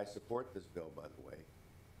I support this bill, by the way.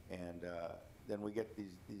 And then we get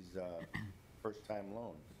these first-time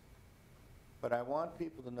loans. But I want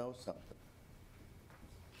people to know something.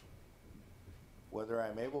 Whether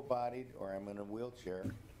I'm able-bodied or I'm in a wheelchair,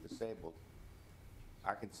 disabled,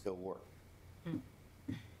 I can still work.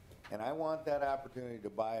 And I want that opportunity to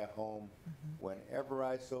buy a home whenever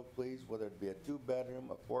I so please, whether it be a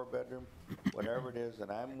 2-bedroom, a 4-bedroom, whatever it is,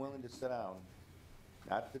 and I'm willing to sit down,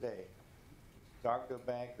 not today, talk to a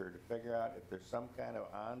banker to figure out if there's some kind of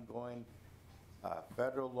ongoing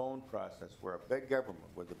federal loan process where a big government,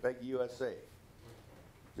 with a big USA,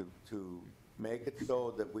 to make it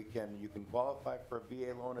so that you can qualify for a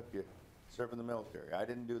VA loan if you serve in the military. I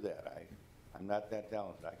didn't do that. I'm not that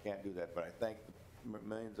talented. I can't do that, but I thank the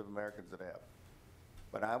millions of Americans that have.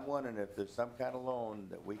 But I'm wondering if there's some kind of loan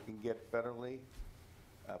that we can get federally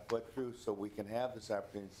put through so we can have this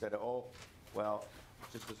opportunity instead of, oh, well,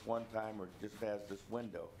 just this one time or just has this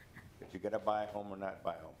window that you got to buy a home or not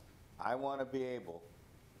buy a home. I want to be able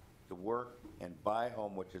to work and buy a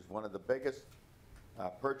home, which is one of the biggest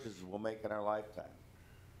purchases we'll make in our lifetime,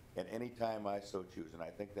 at any time I so choose, and I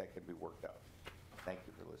think that can be worked out. Thank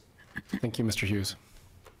you for listening. Thank you, Mr. Hughes.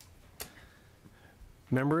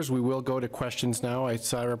 Members, we will go to questions now. I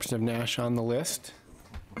saw Representative Nash on the list.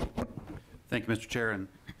 Thank you, Mr. Chair, and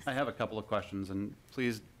I have a couple of questions, and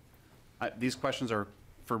please, these questions are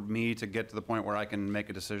for me to get to the point where I can make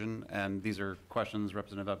a decision, and these are questions,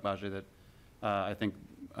 Representative Agbaje, that I think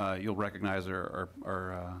you'll recognize are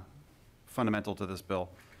fundamental to this bill.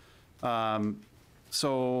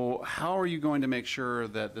 So how are you going to make sure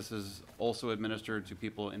that this is also administered to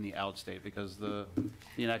people in the outstate? Because the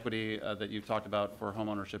inequity that you've talked about for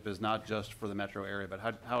homeownership is not just for the metro area, but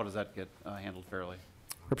how does that get handled fairly?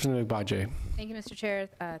 Representative Agbaje. Thank you, Mr. Chair.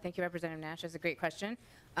 Thank you, Representative Nash. That's a great question.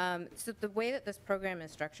 So the way that this program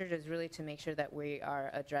is structured is really to make sure that we are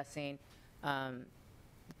addressing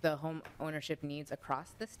the home ownership needs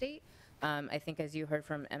across the state. I think as you heard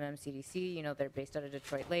from MMCDC, you know, they're based out of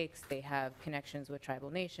Detroit Lakes. They have connections with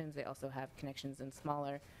tribal nations. They also have connections in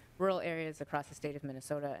smaller rural areas across the state of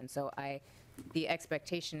Minnesota. And so the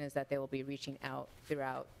expectation is that they will be reaching out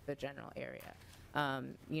throughout the general area.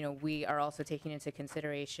 You know, we are also taking into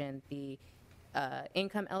consideration the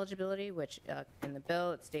income eligibility, which in the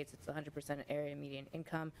bill, it states it's 100% area median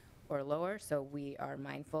income or lower. So we are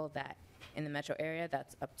mindful that in the metro area,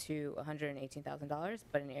 that's up to $118,000.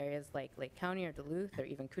 But in areas like Lake County or Duluth or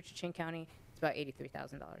even Koochiching County, it's about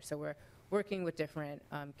 $83,000. So we're working with different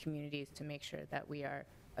communities to make sure that we are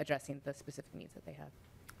addressing the specific needs that they have.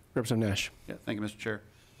 Representative Nash. Yeah, thank you, Mr. Chair.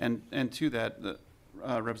 And to that,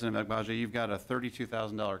 Representative Agbaje, you've got a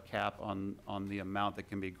 $32,000 cap on the amount that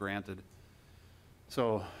can be granted.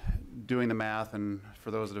 So doing the math, and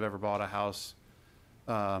for those that have ever bought a house,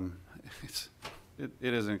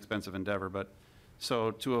 it is an expensive endeavor, but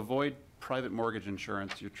so to avoid private mortgage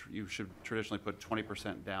insurance, you should traditionally put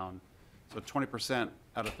 20% down. So 20%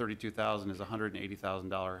 out of $32,000 is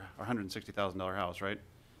 $180,000 or $160,000 house, right?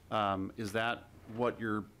 Is that what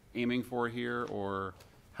you're aiming for here, or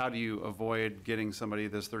how do you avoid getting somebody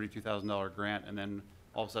this $32,000 grant and then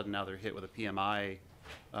all of a sudden now they're hit with a PMI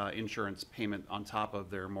insurance payment on top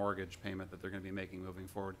of their mortgage payment that they're going to be making moving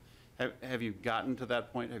forward? Have you gotten to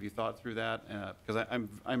that point? Have you thought through that? Because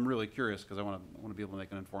I'm really curious because I want to be able to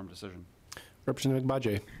make an informed decision. Representative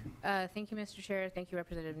Agbaje. Thank you, Mr. Chair. Thank you,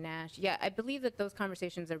 Representative Nash. Yeah, I believe that those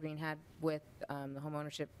conversations are being had with the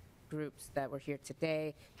homeownership groups that were here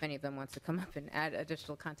today. If any of them wants to come up and add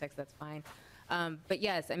additional context, that's fine. But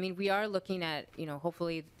yes, I mean, we are looking at, you know,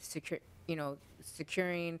 hopefully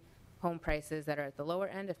securing home prices that are at the lower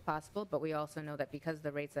end if possible, but we also know that because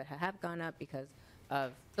the rates that have gone up because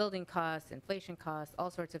of building costs, inflation costs, all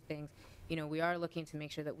sorts of things, you know, we are looking to make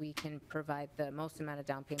sure that we can provide the most amount of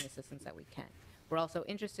down payment assistance that we can. We're also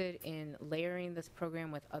interested in layering this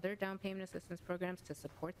program with other down payment assistance programs to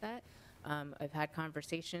support that. I've had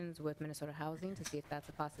conversations with Minnesota Housing to see if that's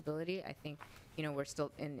a possibility. I think, you know, we're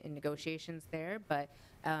still in negotiations there, but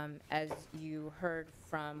as you heard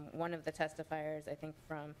from one of the testifiers, I think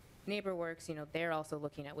from NeighborWorks, you know, they're also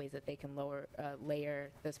looking at ways that they can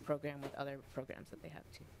layer this program with other programs that they have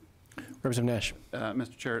too. Representative Nash.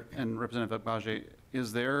 Mr. Chair and Representative Agbaje,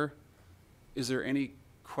 is there any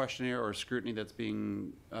questionnaire or scrutiny that's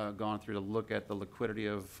being gone through to look at the liquidity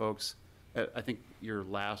of folks? I think your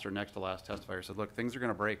last or next to last testifier said, look, things are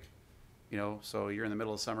going to break, you know, so you're in the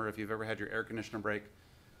middle of summer. If you've ever had your air conditioner break,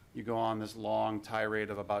 you go on this long tirade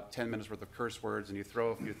of about 10 minutes worth of curse words and you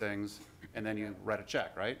throw a few things and then you write a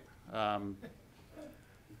check, right?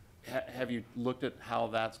 Have you looked at how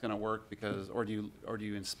that's going to work? Because, or do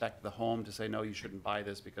you inspect the home to say, no, you shouldn't buy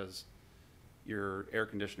this because your air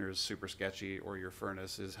conditioner is super sketchy or your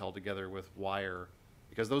furnace is held together with wire?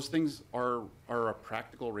 Because those things are a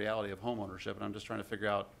practical reality of homeownership, and I'm just trying to figure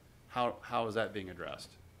out how is that being addressed?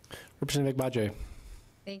 Representative Agbaje.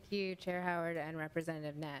 Thank you, Chair Howard and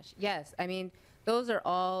Representative Nash. Yes, I mean, those are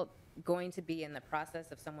all going to be in the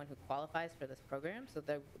process of someone who qualifies for this program. So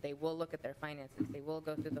they will look at their finances. They will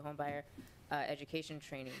go through the homebuyer education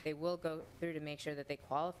training. They will go through to make sure that they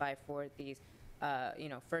qualify for these, you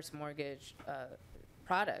know, first mortgage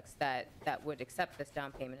products that would accept this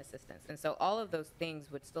down payment assistance. And so all of those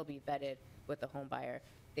things would still be vetted with the home buyer.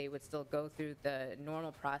 They would still go through the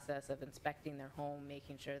normal process of inspecting their home,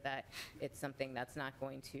 making sure that it's something that's not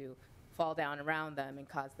going to fall down around them and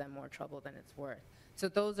cause them more trouble than it's worth. So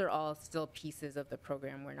those are all still pieces of the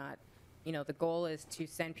program. We're not, you know, the goal is to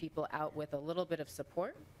send people out with a little bit of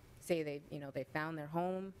support. Say they, you know, they found their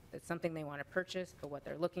home, it's something they want to purchase, but what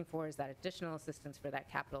they're looking for is that additional assistance for that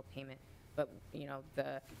capital payment. But, you know,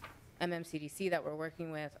 the MMCDC that we're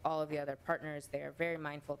working with, all of the other partners, they are very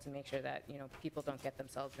mindful to make sure that, you know, people don't get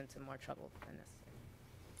themselves into more trouble than this.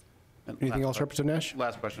 And Anything else, Representative Nash?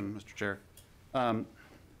 Last question, Mr. Chair.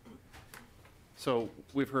 So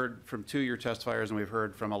we've heard from two of your testifiers, and we've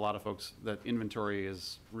heard from a lot of folks that inventory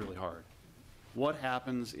is really hard. What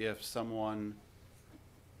happens if someone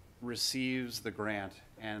receives the grant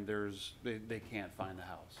and they can't find the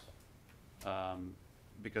house?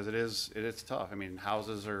 Because it is tough. I mean,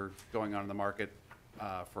 houses are going on the market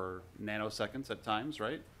for nanoseconds at times,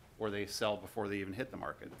 right? Or they sell before they even hit the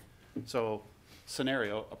market. So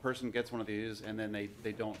scenario, a person gets one of these and then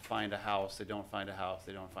they don't find a house, they don't find a house,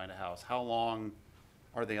 they don't find a house. How long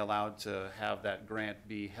are they allowed to have that grant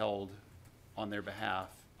be held on their behalf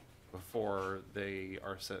before they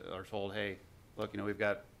are told, hey, look, you know, we've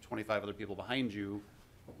got 25 other people behind you.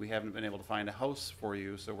 We haven't been able to find a house for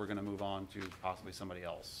you, so we're going to move on to possibly somebody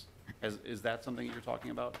else. Is that something that you're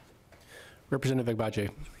talking about? Representative Agbaje.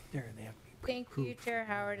 There, they have to be Thank you, approved. Chair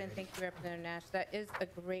Howard, and thank you, Representative Nash. That is a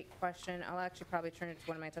great question. I'll actually probably turn it to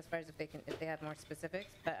one of my testifiers if they have more specifics,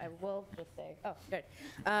 but I will just say, oh, good.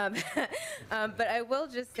 But I will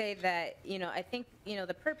just say that, I think,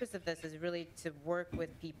 the purpose of this is really to work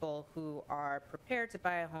with people who are prepared to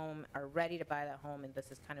buy a home, are ready to buy that home, and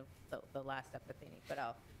this is kind of the last step that they need. But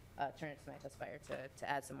I'll turn it to my testifier to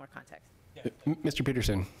add some more context. Yeah, Mr.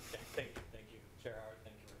 Peterson. thank you, Chair Howard,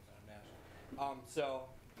 thank you, Representative Nash.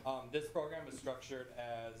 This program is structured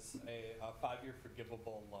as a 5-year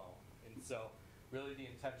forgivable loan. And so really the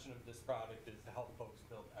intention of this product is to help folks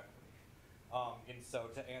build equity. And so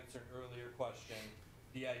to answer an earlier question,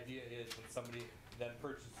 the idea is when somebody then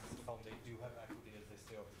purchases a home, they do have equity as they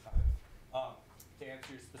stay over time. To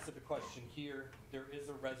answer your specific question here, there is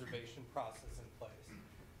a reservation process in place.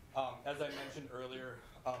 As I mentioned earlier,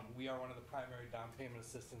 we are one of the primary down payment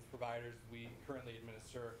assistance providers. We currently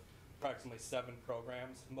administer approximately 7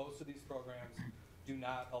 programs. Most of these programs do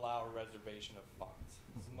not allow a reservation of funds.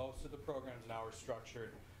 So most of the programs now are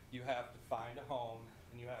structured. You have to find a home,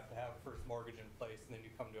 and you have to have a first mortgage in place, and then you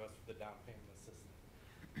come to us for the down payment assistance.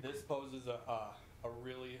 This poses a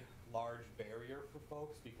really large barrier for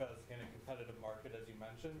folks because in a competitive market, as you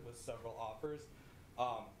mentioned, with several offers,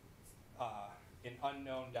 an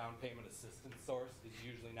unknown down payment assistance source is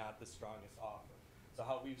usually not the strongest offer. So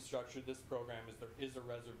how we've structured this program is there is a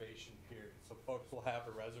reservation period. So folks will have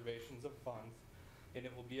a reservations of funds, and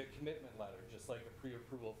it will be a commitment letter, just like a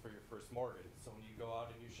pre-approval for your first mortgage. So when you go out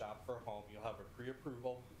and you shop for a home, you'll have a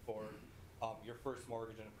pre-approval for your first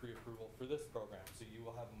mortgage and a pre-approval for this program. So you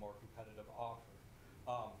will have a more competitive offer.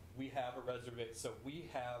 We have a reservation. So we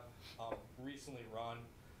have recently run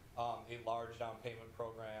a large down payment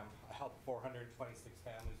program. I helped 426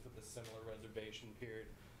 families with a similar reservation period.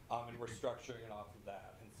 And we're structuring it off of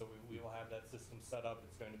that. And so we will have that system set up.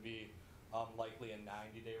 It's going to be likely a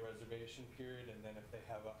 90-day reservation period. And then if they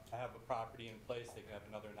have a property in place, they can have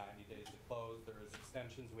another 90 days to close. There is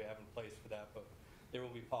extensions we have in place for that, but there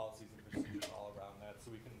will be policies and procedures all around that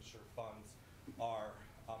so we can ensure funds are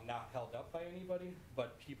not held up by anybody,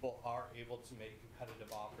 but people are able to make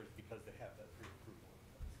competitive offers because they have that pre-approval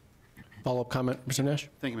in place. Follow-up comment, Mr. Nash?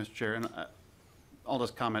 Thank you, Mr. Chair. And I'll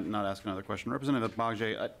just comment and not ask another question. Representative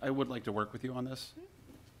Agbaje, I would like to work with you on this.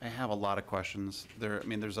 I have a lot of questions.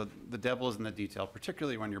 The devil is in the detail,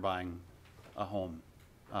 particularly when you're buying a home.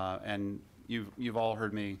 And you've all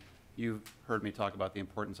heard me talk about the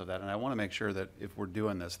importance of that. And I want to make sure that if we're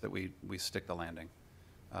doing this, that we stick the landing.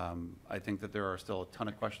 I think that there are still a ton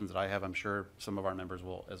of questions that I have. I'm sure some of our members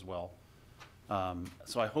will as well.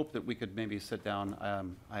 So I hope that we could maybe sit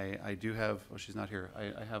down. I do have, oh, she's not here.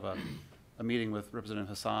 I have a meeting with Representative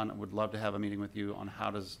Hassan. I would love to have a meeting with you on how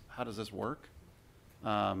does this work?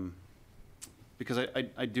 Because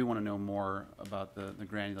I do want to know more about the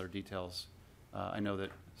granular details. I know that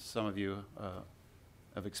some of you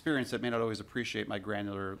of experience that may not always appreciate my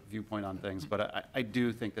granular viewpoint on things, but I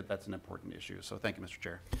do think that that's an important issue. So thank you, Mr.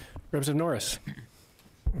 Chair. Representative Norris.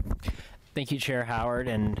 Thank you, Chair Howard.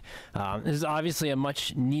 And this is obviously a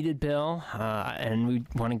much needed bill, and we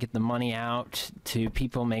want to get the money out to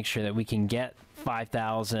people, make sure that we can get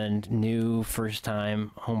 5,000 new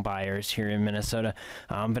first-time home buyers here in Minnesota.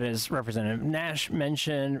 But as Representative Nash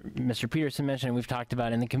mentioned, Mr. Peterson mentioned, and we've talked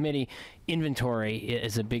about in the committee, inventory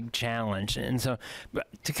is a big challenge. And so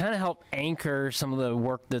to kind of help anchor some of the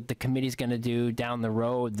work that the committee's going to do down the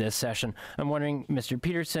road this session, I'm wondering, Mr.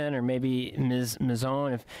 Peterson or maybe Ms.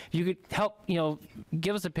 Mazzone, if you could help,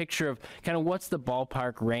 give us a picture of kind of what's the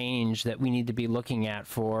ballpark range that we need to be looking at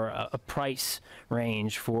for a price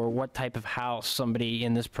range for what type of house somebody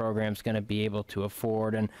in this program is going to be able to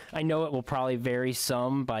afford. And I know it will probably vary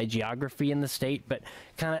some by geography in the state, but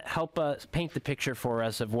kind of help us paint the picture for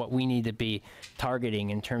us of what we need to be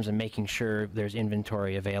targeting in terms of making sure there's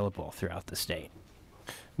inventory available throughout the state.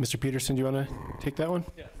 Mr. Peterson, do you want to take that one?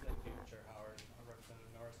 Yes, thank you, Chair Howard,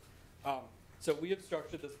 Representative Norris. So we have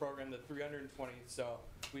structured this program, the 320. So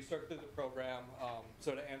we structured the program.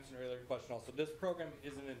 So to answer an earlier question also, this program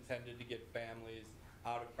isn't intended to get families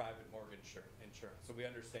out of private mortgage insurance. So we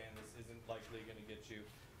understand this isn't likely going to get you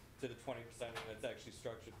to the 20%, and it's actually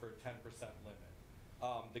structured for a 10% limit.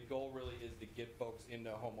 The goal really is to get folks into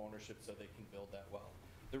home ownership so they can build that wealth.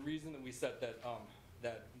 The reason that we set that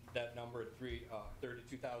that number at $32,000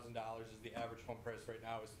 is the average home price right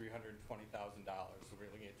now is $320,000. So we're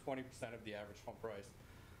looking at 20% of the average home price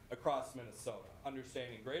across Minnesota.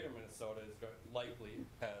 Understanding greater Minnesota is likely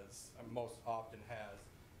most often has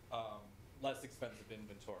less expensive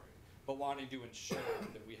inventory, but wanting to ensure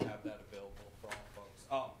that we have that available for all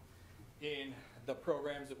folks. In the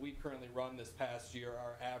programs that we currently run this past year,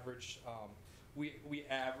 our average, we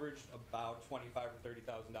averaged about $25,000 or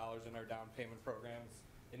 $30,000 in our down payment programs,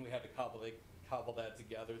 and we had to cobble that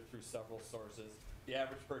together through several sources. The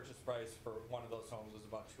average purchase price for one of those homes was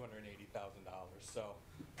about $280,000. So,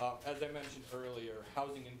 as I mentioned earlier,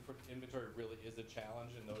 housing inventory really is a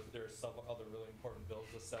challenge, and there are several other really important bills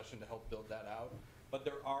this session to help build that out. But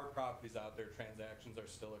there are properties out there, transactions are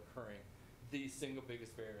still occurring. The single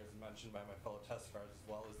biggest barrier, as mentioned by my fellow testifiers as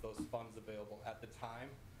well, is those funds available at the time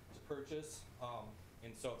to purchase.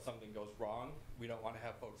 And so if something goes wrong, we don't want to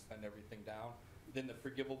have folks spend everything down. Then the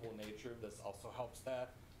forgivable nature of this also helps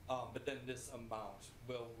that. But then this amount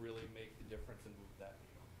will really make the difference and move that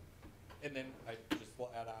needle. And then I just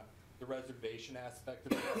will add on, the reservation aspect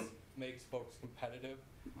of this makes folks competitive,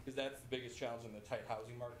 because that's the biggest challenge in the tight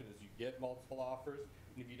housing market is you get multiple offers,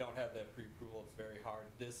 and if you don't have that pre-approval, it's very hard.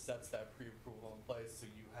 This sets that pre-approval in place so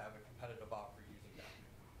you have a competitive offer using that.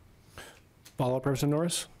 Follow-up, Representative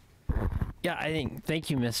Norris? Yeah, I think, thank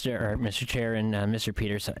you, Mr. Chair and Mr.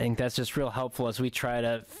 Peters. I think that's just real helpful as we try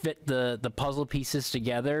to fit the puzzle pieces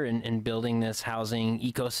together in building this housing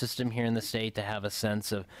ecosystem here in the state to have a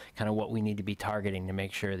sense of kind of what we need to be targeting to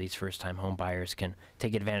make sure these first-time home buyers can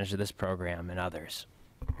take advantage of this program and others.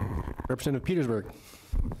 Representative Petersburg.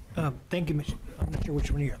 Thank you, I'm not sure which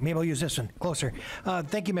one you, maybe I'll use this one closer.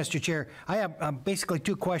 Thank you, Mr. Chair. I have basically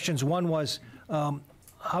two questions. One was,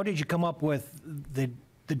 how did you come up with the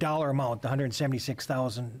dollar amount, the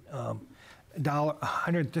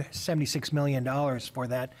 $176 million for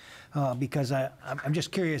that? Because I'm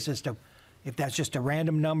just curious as to if that's just a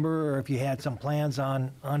random number or if you had some plans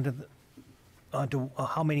onto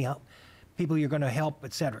how many people you're going to help,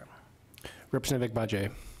 et cetera. Representative Agbaje.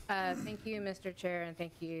 Thank you, Mr. Chair, and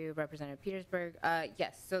thank you, Representative Petersburg.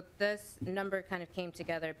 Yes, so this number kind of came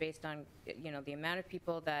together based on, the amount of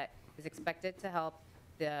people that is expected to help,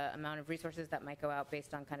 the amount of resources that might go out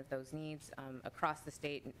based on kind of those needs across the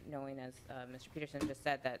state, knowing, as Mr. Peterson just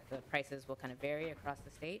said, that the prices will kind of vary across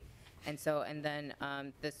the state. And then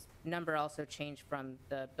this number also changed from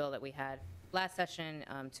the bill that we had last session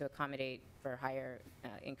to accommodate for higher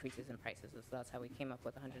increases in prices. So that's how we came up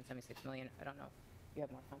with 176 million. I don't know if you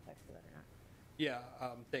have more context to that or not. Yeah,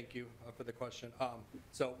 thank you for the question.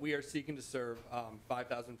 So we are seeking to serve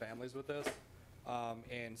 5,000 families with this.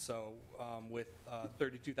 And so with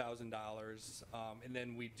 $32,000, and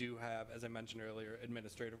then we do have, as I mentioned earlier,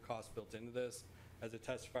 administrative costs built into this. As a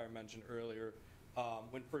testifier mentioned earlier,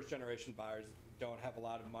 when first-generation buyers don't have a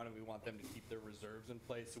lot of money, we want them to keep their reserves in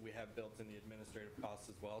place, so we have built in the administrative costs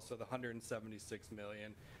as well. So the $176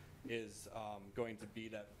 million is going to be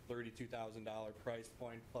that $32,000 price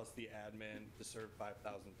point plus the admin to serve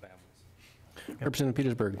 5,000 families. Representative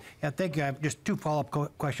Petersburg. Yeah, thank you. I have just two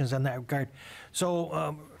follow-up questions on that regard.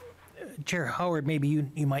 So, Chair Howard, maybe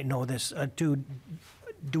you might know this too.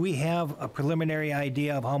 Do we have a preliminary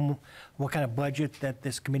idea of what kind of budget that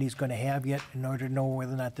this committee is going to have yet in order to know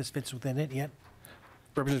whether or not this fits within it yet?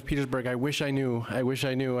 Representative Petersburg, I wish I knew.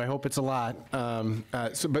 I hope it's a lot. But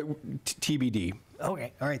TBD.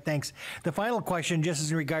 Okay, all right, thanks. The final question, just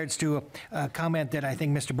as in regards to a comment that I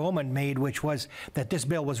think Mr. Bowman made, which was that this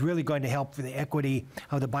bill was really going to help for the equity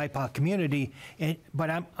of the BIPOC community,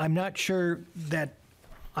 but I'm not sure that,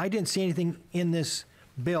 I didn't see anything in this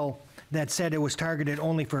bill that said it was targeted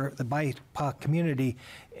only for the BIPOC community.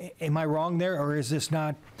 Am I wrong there, or is this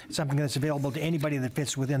not something that's available to anybody that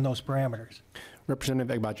fits within those parameters?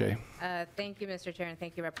 Representative Agbaje. Thank you, Mr. Chair, and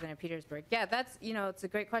thank you, Representative Petersburg. Yeah, that's, it's a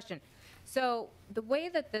great question. So the way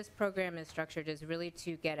that this program is structured is really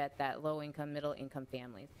to get at that low-income, middle-income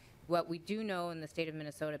families. What we do know in the state of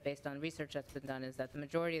Minnesota, based on research that's been done, is that the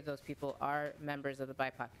majority of those people are members of the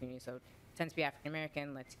BIPOC community. So it tends to be African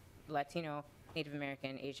American, Latino, Native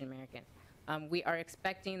American, Asian American. We are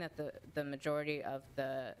expecting that the majority of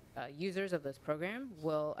the users of this program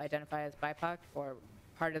will identify as BIPOC or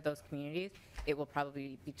part of those communities. It will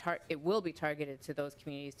probably be targeted to those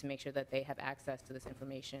communities to make sure that they have access to this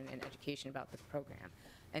information and education about this program.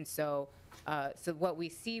 And so, what we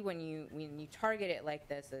see when you target it like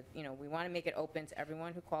this, we want to make it open to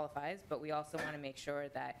everyone who qualifies, but we also want to make sure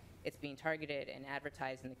that it's being targeted and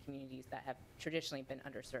advertised in the communities that have traditionally been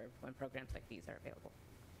underserved when programs like these are available.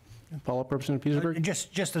 Follow-up, Representative Petersburg?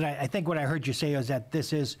 Just that I think what I heard you say is that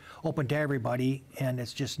this is open to everybody, and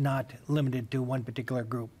it's just not limited to one particular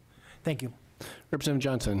group. Thank you. Representative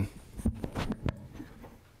Johnson.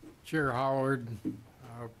 Chair Howard,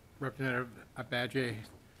 Representative Agbaje,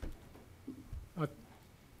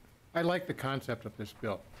 I like the concept of this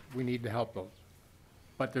bill. We need to help those.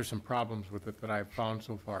 But there's some problems with it that I've found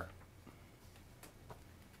so far.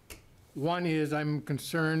 One is I'm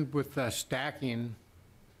concerned with stacking,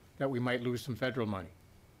 that we might lose some federal money.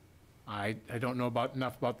 I don't know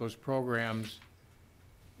enough about those programs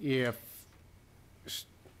if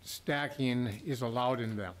stacking is allowed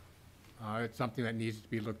in them. It's something that needs to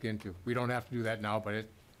be looked into. We don't have to do that now, but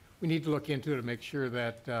we need to look into it to make sure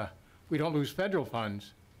that we don't lose federal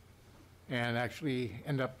funds and actually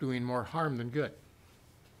end up doing more harm than good.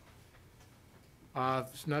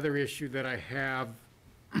 There's another issue that I have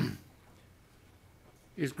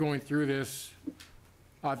is going through this.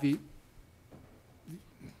 The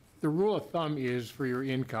rule of thumb is for your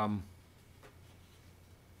income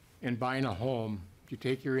and buying a home, you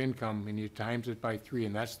take your income and you times it by 3,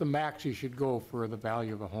 and that's the max you should go for the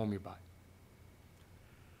value of a home you buy.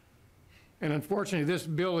 And unfortunately, this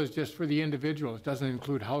bill is just for the individual. It doesn't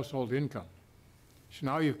include household income. So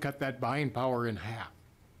now you've cut that buying power in half.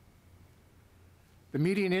 The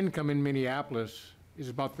median income in Minneapolis is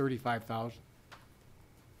about $35,000.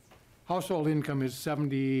 Household income is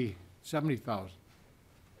 $70,000.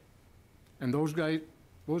 And those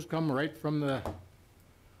come right from the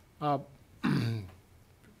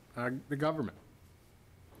government.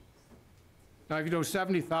 Now, if you do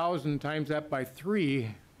 70,000 times that by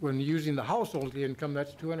 3, when using the household income,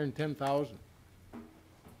 that's 210,000.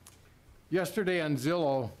 Yesterday on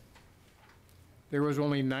Zillow, there was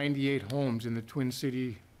only 98 homes in the Twin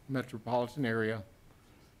City metropolitan area,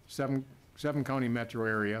 seven county metro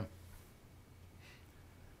area,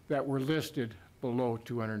 that were listed below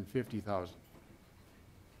 250,000.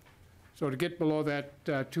 So to get below that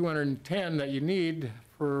 210 that you need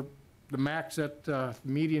for the max that the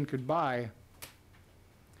median could buy,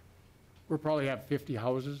 we'll probably have 50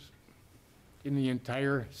 houses in the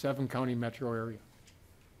entire 7-county metro area.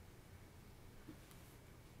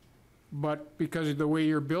 But because of the way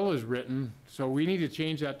your bill is written, so we need to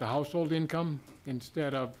change that to household income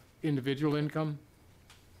instead of individual income.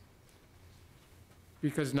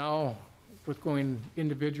 Because now, with going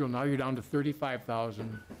individual, now you're down to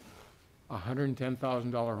 $35,000,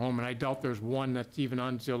 $110,000 home, and I doubt there's one that's even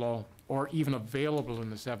on Zillow or even available in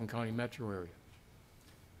the 7-county metro area.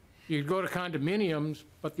 You go to condominiums,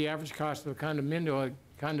 but the average cost of a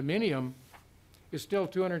condominium is still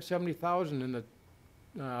 $270,000 in the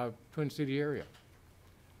Twin City area.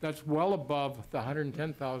 That's well above the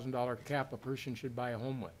 $110,000 cap a person should buy a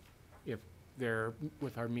home with, if they're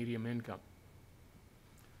with our medium income.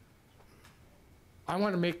 I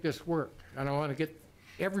want to make this work, and I want to get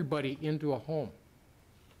everybody into a home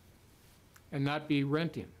and not be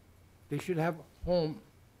renting. They should have a home.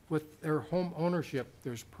 With their home ownership,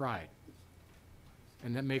 there's pride,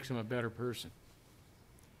 and that makes them a better person.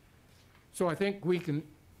 So I think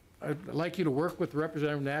I'd like you to work with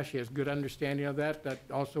Representative Nash. He has good understanding of that.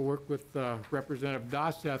 Also work with Representative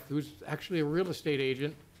Dosseth, who's actually a real estate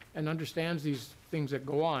agent and understands these things that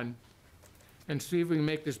go on, and see if we can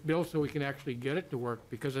make this bill so we can actually get it to work,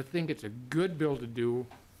 because I think it's a good bill to do,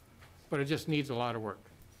 but it just needs a lot of work.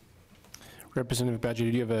 Representative Agbaje, do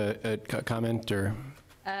you have a comment or?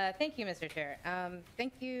 Thank you, Mr. Chair.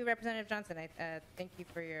 Thank you, Representative Johnson. Thank you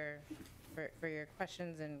for your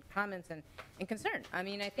questions and comments and concern. I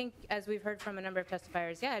mean, I think as we've heard from a number of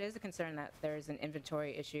testifiers, yeah, it is a concern that there is an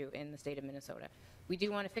inventory issue in the state of Minnesota. We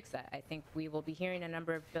do want to fix that. I think we will be hearing a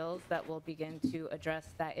number of bills that will begin to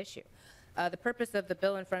address that issue. The purpose of the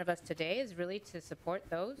bill in front of us today is really to support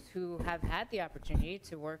those who have had the opportunity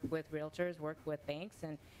to work with realtors, work with banks,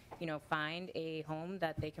 and find a home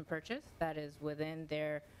that they can purchase that is within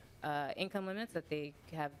their income limits that they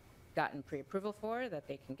have gotten pre-approval for, that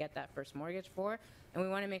they can get that first mortgage for, and we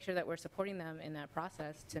want to make sure that we're supporting them in that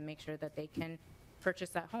process to make sure that they can purchase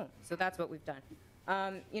that home. So that's what we've done.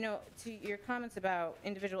 To your comments about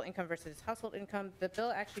individual income versus household income, the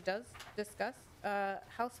bill actually does discuss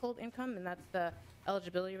household income, and that's the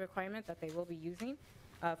eligibility requirement that they will be using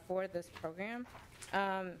for this program.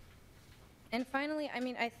 And finally, I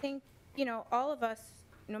mean, I think, all of us,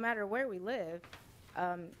 no matter where we live,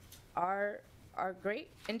 are great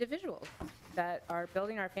individuals that are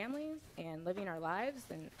building our families and living our lives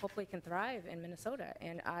and hopefully can thrive in Minnesota.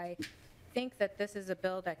 And I think that this is a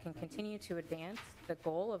bill that can continue to advance the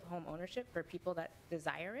goal of home ownership for people that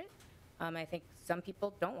desire it. I think some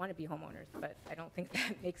people don't want to be homeowners, but I don't think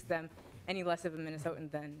that makes them any less of a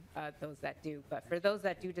Minnesotan than those that do. But for those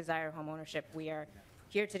that do desire home ownership, we are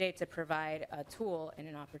here today to provide a tool and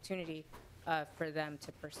an opportunity for them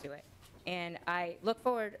to pursue it. And I look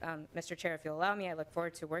forward, Mr. Chair, if you'll allow me, I look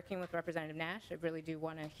forward to working with Representative Nash. I really do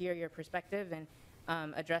want to hear your perspective and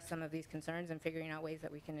address some of these concerns and figuring out ways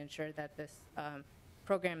that we can ensure that this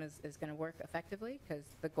program is going to work effectively, because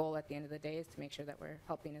the goal at the end of the day is to make sure that we're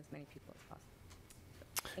helping as many people as possible.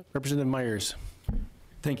 Representative Myers.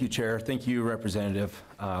 Thank you, Chair. Thank you, Representative,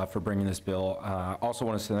 for bringing this bill. Also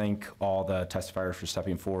want to thank all the testifiers for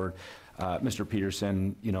stepping forward. Mr.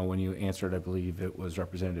 Peterson, you know, when you answered, I believe it was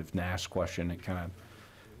Representative Nash's question, it kind of,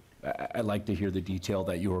 I'd like to hear the detail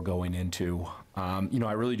that you were going into. You know,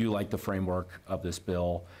 I really do like the framework of this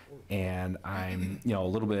bill, and I'm, you know, a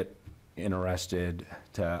little bit interested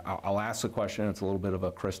to, I'll ask the question, it's a little bit of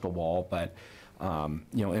a crystal ball, but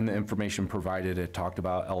you know, in the information provided, it talked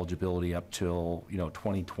about eligibility up till, you know,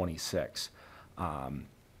 2026.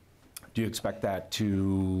 Do you expect that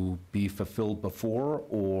to be fulfilled before,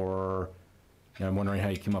 or, you know, I'm wondering how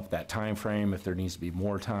you came up with that time frame, if there needs to be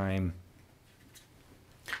more time?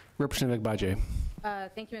 Representative Agbaje.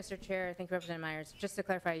 Thank you, Mr. Chair. Thank you, Representative Myers. Just to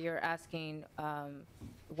clarify, you're asking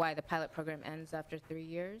why the pilot program ends after 3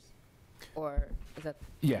 years? Or is that?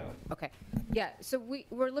 Yeah. Okay. Yeah, so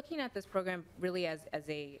we're looking at this program really as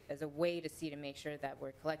a way to make sure that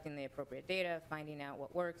we're collecting the appropriate data, finding out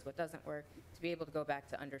what works, what doesn't work, to be able to go back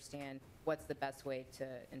to understand what's the best way to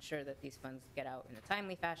ensure that these funds get out in a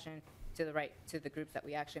timely fashion to the groups that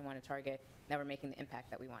we actually want to target, that we're making the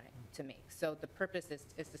impact that we want it to make. So the purpose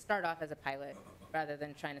is to start off as a pilot rather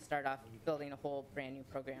than trying to start off building a whole brand new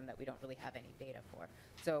program that we don't really have any data for.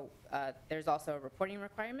 So there's also a reporting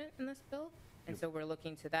requirement in this bill, and so we're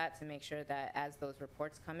looking to that to make sure that as those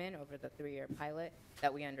reports come in over the 3-year pilot,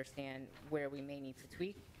 that we understand where we may need to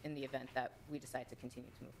tweak in the event that we decide to continue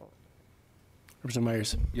to move forward. Representative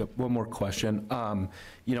Myers. Yep, one more question.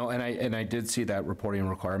 You know, and I did see that reporting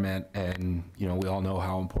requirement, and, you know, we all know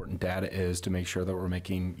how important data is to make sure that we're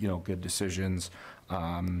making, you know, good decisions.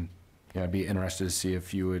 You know, I'd be interested to see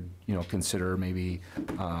if you would, you know, consider maybe,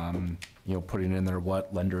 you know, putting in there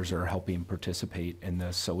what lenders are helping participate in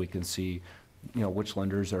this, so we can see, you know, which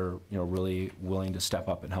lenders are, you know, really willing to step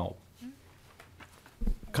up and help.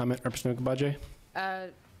 Comment, Representative Agbaje?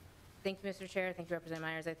 Thank you, Mr. Chair. Thank you, Representative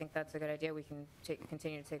Myers. I think that's a good idea. We can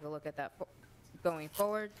continue to take a look at that going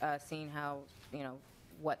forward, seeing how, you know,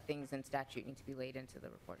 what things in statute need to be laid into the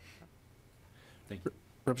report. So. Thank you.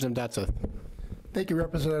 Representative Datsa. Thank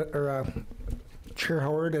you, Chair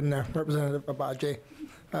Howard and Representative Agbaje.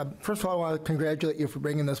 First of all, I want to congratulate you for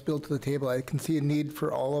bringing this bill to the table. I can see a need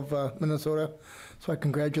for all of Minnesota, so I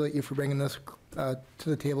congratulate you for bringing this to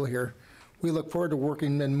the table here. We look forward to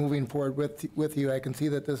working and moving forward with you. I can see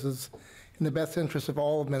that this is in the best interest of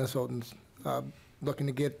all of Minnesotans looking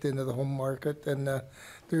to get into the home market, and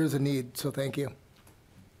there is a need, so thank you.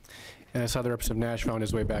 And I saw the Representative Nash found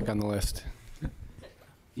his way back on the list.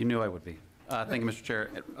 You knew I would be. Thank you, Mr. Chair.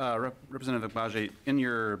 Representative Agbaje, in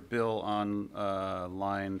your bill on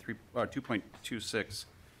line 2.26,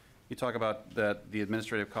 you talk about that the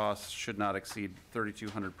administrative costs should not exceed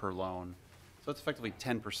 $3,200 per loan. So it's effectively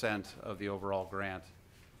 10% of the overall grant.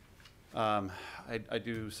 I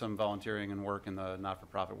do some volunteering and work in the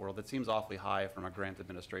not-for-profit world. It seems awfully high from a grant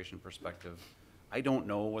administration perspective. I don't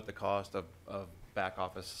know what the cost of back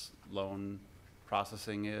office loan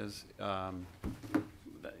processing is.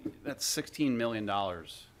 That's $16 million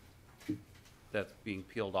that's being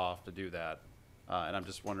peeled off to do that. And I'm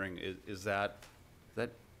just wondering, is that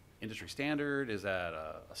industry standard? Is that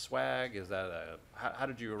a swag? Is that how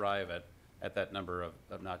did you arrive at that number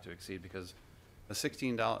of not to exceed? Because the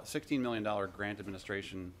 $16 million grant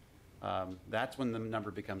administration, that's when the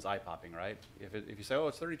number becomes eye-popping, right? If you say, oh,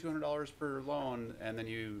 it's $3,200 per loan, and then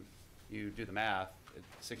you do the math,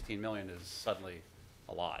 16 million is suddenly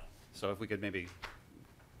a lot. So if we could maybe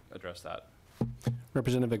address that.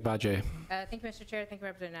 Representative Agbaje. Thank you, Mr. Chair. Thank you,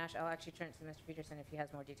 Representative Nash. I'll actually turn to Mr. Peterson if he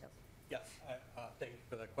has more details. Yes, thank you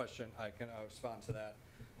for that question. I can respond to that.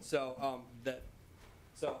 So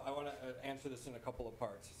I want to answer this in a couple of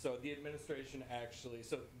parts. So the administration actually,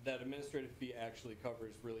 so that administrative fee actually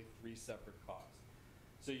covers really 3 separate costs.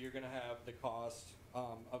 So you're going to have the cost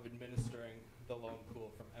of administering the loan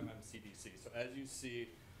pool from MMCDC. So as you see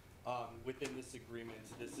within this agreement,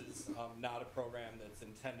 this is not a program that's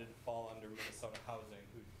intended to fall under Minnesota Housing,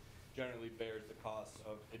 who generally bears the cost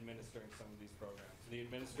of administering some of these programs. So the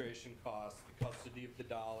administration costs, the custody of the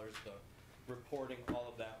dollars, the reporting, all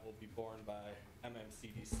of that will be borne by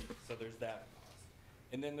MMCDC. So there's that cost.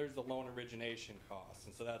 And then there's the loan origination costs.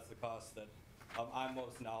 And so that's the cost that I'm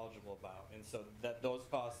most knowledgeable about. And so those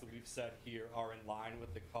costs that we've set here are in line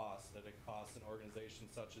with the costs that it costs an organization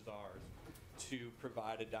such as ours to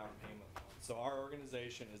provide a down payment loan. So our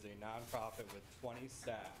organization is a nonprofit with 20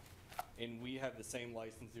 staff, and we have the same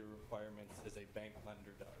licensing requirements as a bank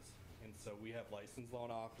lender does. And so we have licensed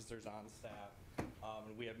loan officers on staff,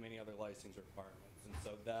 and we have many other license requirements. And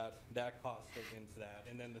so that cost goes into that.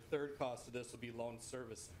 And then the third cost of this will be loan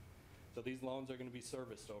servicing. So these loans are going to be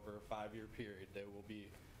serviced over a 5-year period. There will be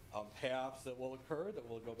payoffs that will occur that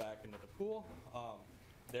will go back into the pool.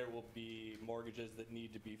 There will be mortgages that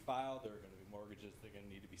need to be filed. There are going to be mortgages that are going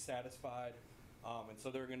to need to be satisfied. And so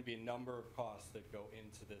there are going to be a number of costs that go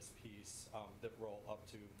into this piece that roll up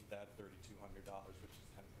to that $3,200, which is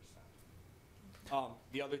 10%.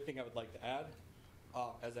 The other thing I would like to add,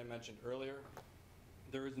 as I mentioned earlier,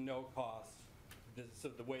 there is no cost. So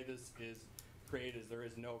the way this is created is there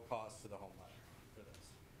is no cost to the home buyer for this.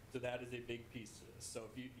 So that is a big piece to this. So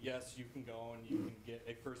if you, yes, you can go and you can get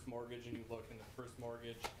a first mortgage and you look in the first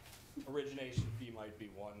mortgage, origination fee might be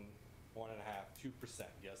 1.5%, 2%.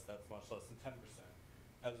 Yes, that's much less than 10%.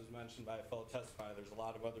 As was mentioned by a fellow testifier, there's a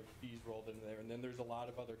lot of other fees rolled in there, and then there's a lot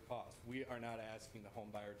of other costs. We are not asking the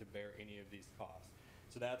home buyer to bear any of these costs.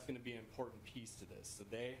 So that's going to be an important piece to this. So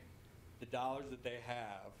the dollars that they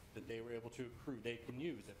have, that they were able to accrue, they can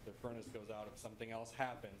use if their furnace goes out, if something else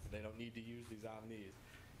happens. They don't need to use these on these.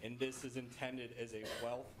 And this is intended as a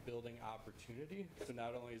wealth building opportunity. So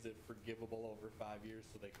not only is it forgivable over 5 years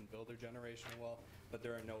so they can build their generational wealth, but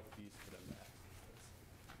there are no fees for them to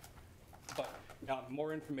access this. But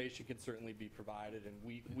more information can certainly be provided, and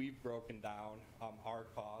we've broken down our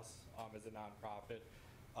costs as a nonprofit,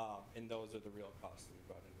 and those are the real costs that we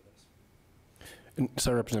brought into this. And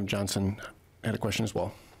so Representative Johnson had a question as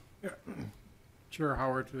well. Yeah. Chair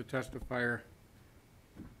Howard, to the testifier.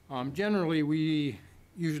 Generally, we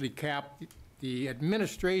usually cap the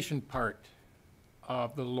administration part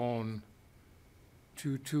of the loan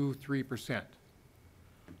to 2-3%.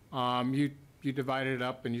 You divided it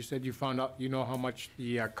up and you said you found out, you know how much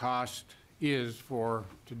the cost is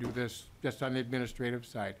to do this just on the administrative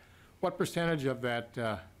side. What percentage of that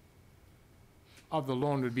of the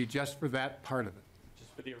loan would be just for that part of it?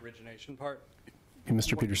 Just for the origination part?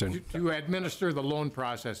 Mr. Peterson. You administer the loan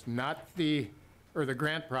process, or the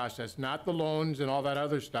grant process, not the loans and all that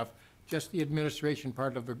other stuff, just the administration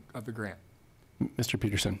part of the grant. Mr.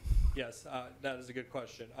 Peterson. Yes, that is a good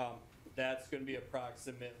question. That's going to be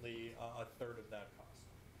approximately a third of that cost.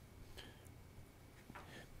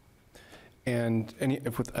 And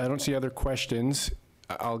I don't see other questions.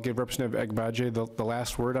 I'll give Representative Agbaje the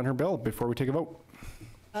last word on her bill before we take a vote.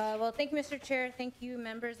 Well, thank you, Mr. Chair. Thank you,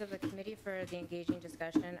 members of the committee, for the engaging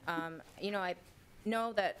discussion. I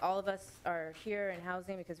know that all of us are here in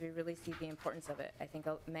housing because we really see the importance of it. I think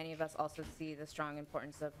many of us also see the strong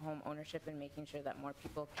importance of home ownership and making sure that more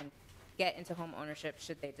people can get into home ownership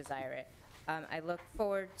should they desire it. I look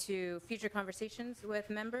forward to future conversations with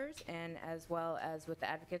members and as well as with the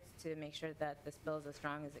advocates to make sure that this bill is as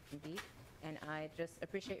strong as it can be. And I just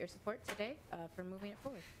appreciate your support today for moving it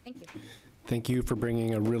forward. Thank you. Thank you for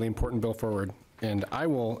bringing a really important bill forward. And I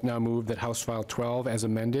will now move that House File 12, as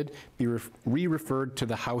amended, be re-referred to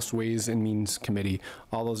the House Ways and Means Committee.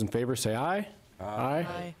 All those in favor say aye. Aye.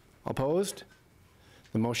 Aye. Opposed?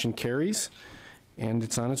 The motion carries, and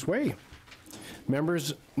it's on its way.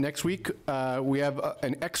 Members, next week we have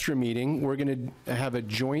an extra meeting. We're going to have a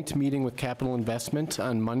joint meeting with Capital Investment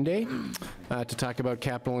on Monday to talk about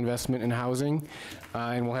capital investment in housing,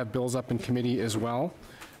 and we'll have bills up in committee as well.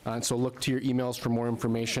 So look to your emails for more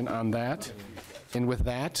information on that. And with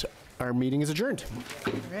that, our meeting is adjourned.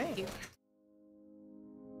 Thank you.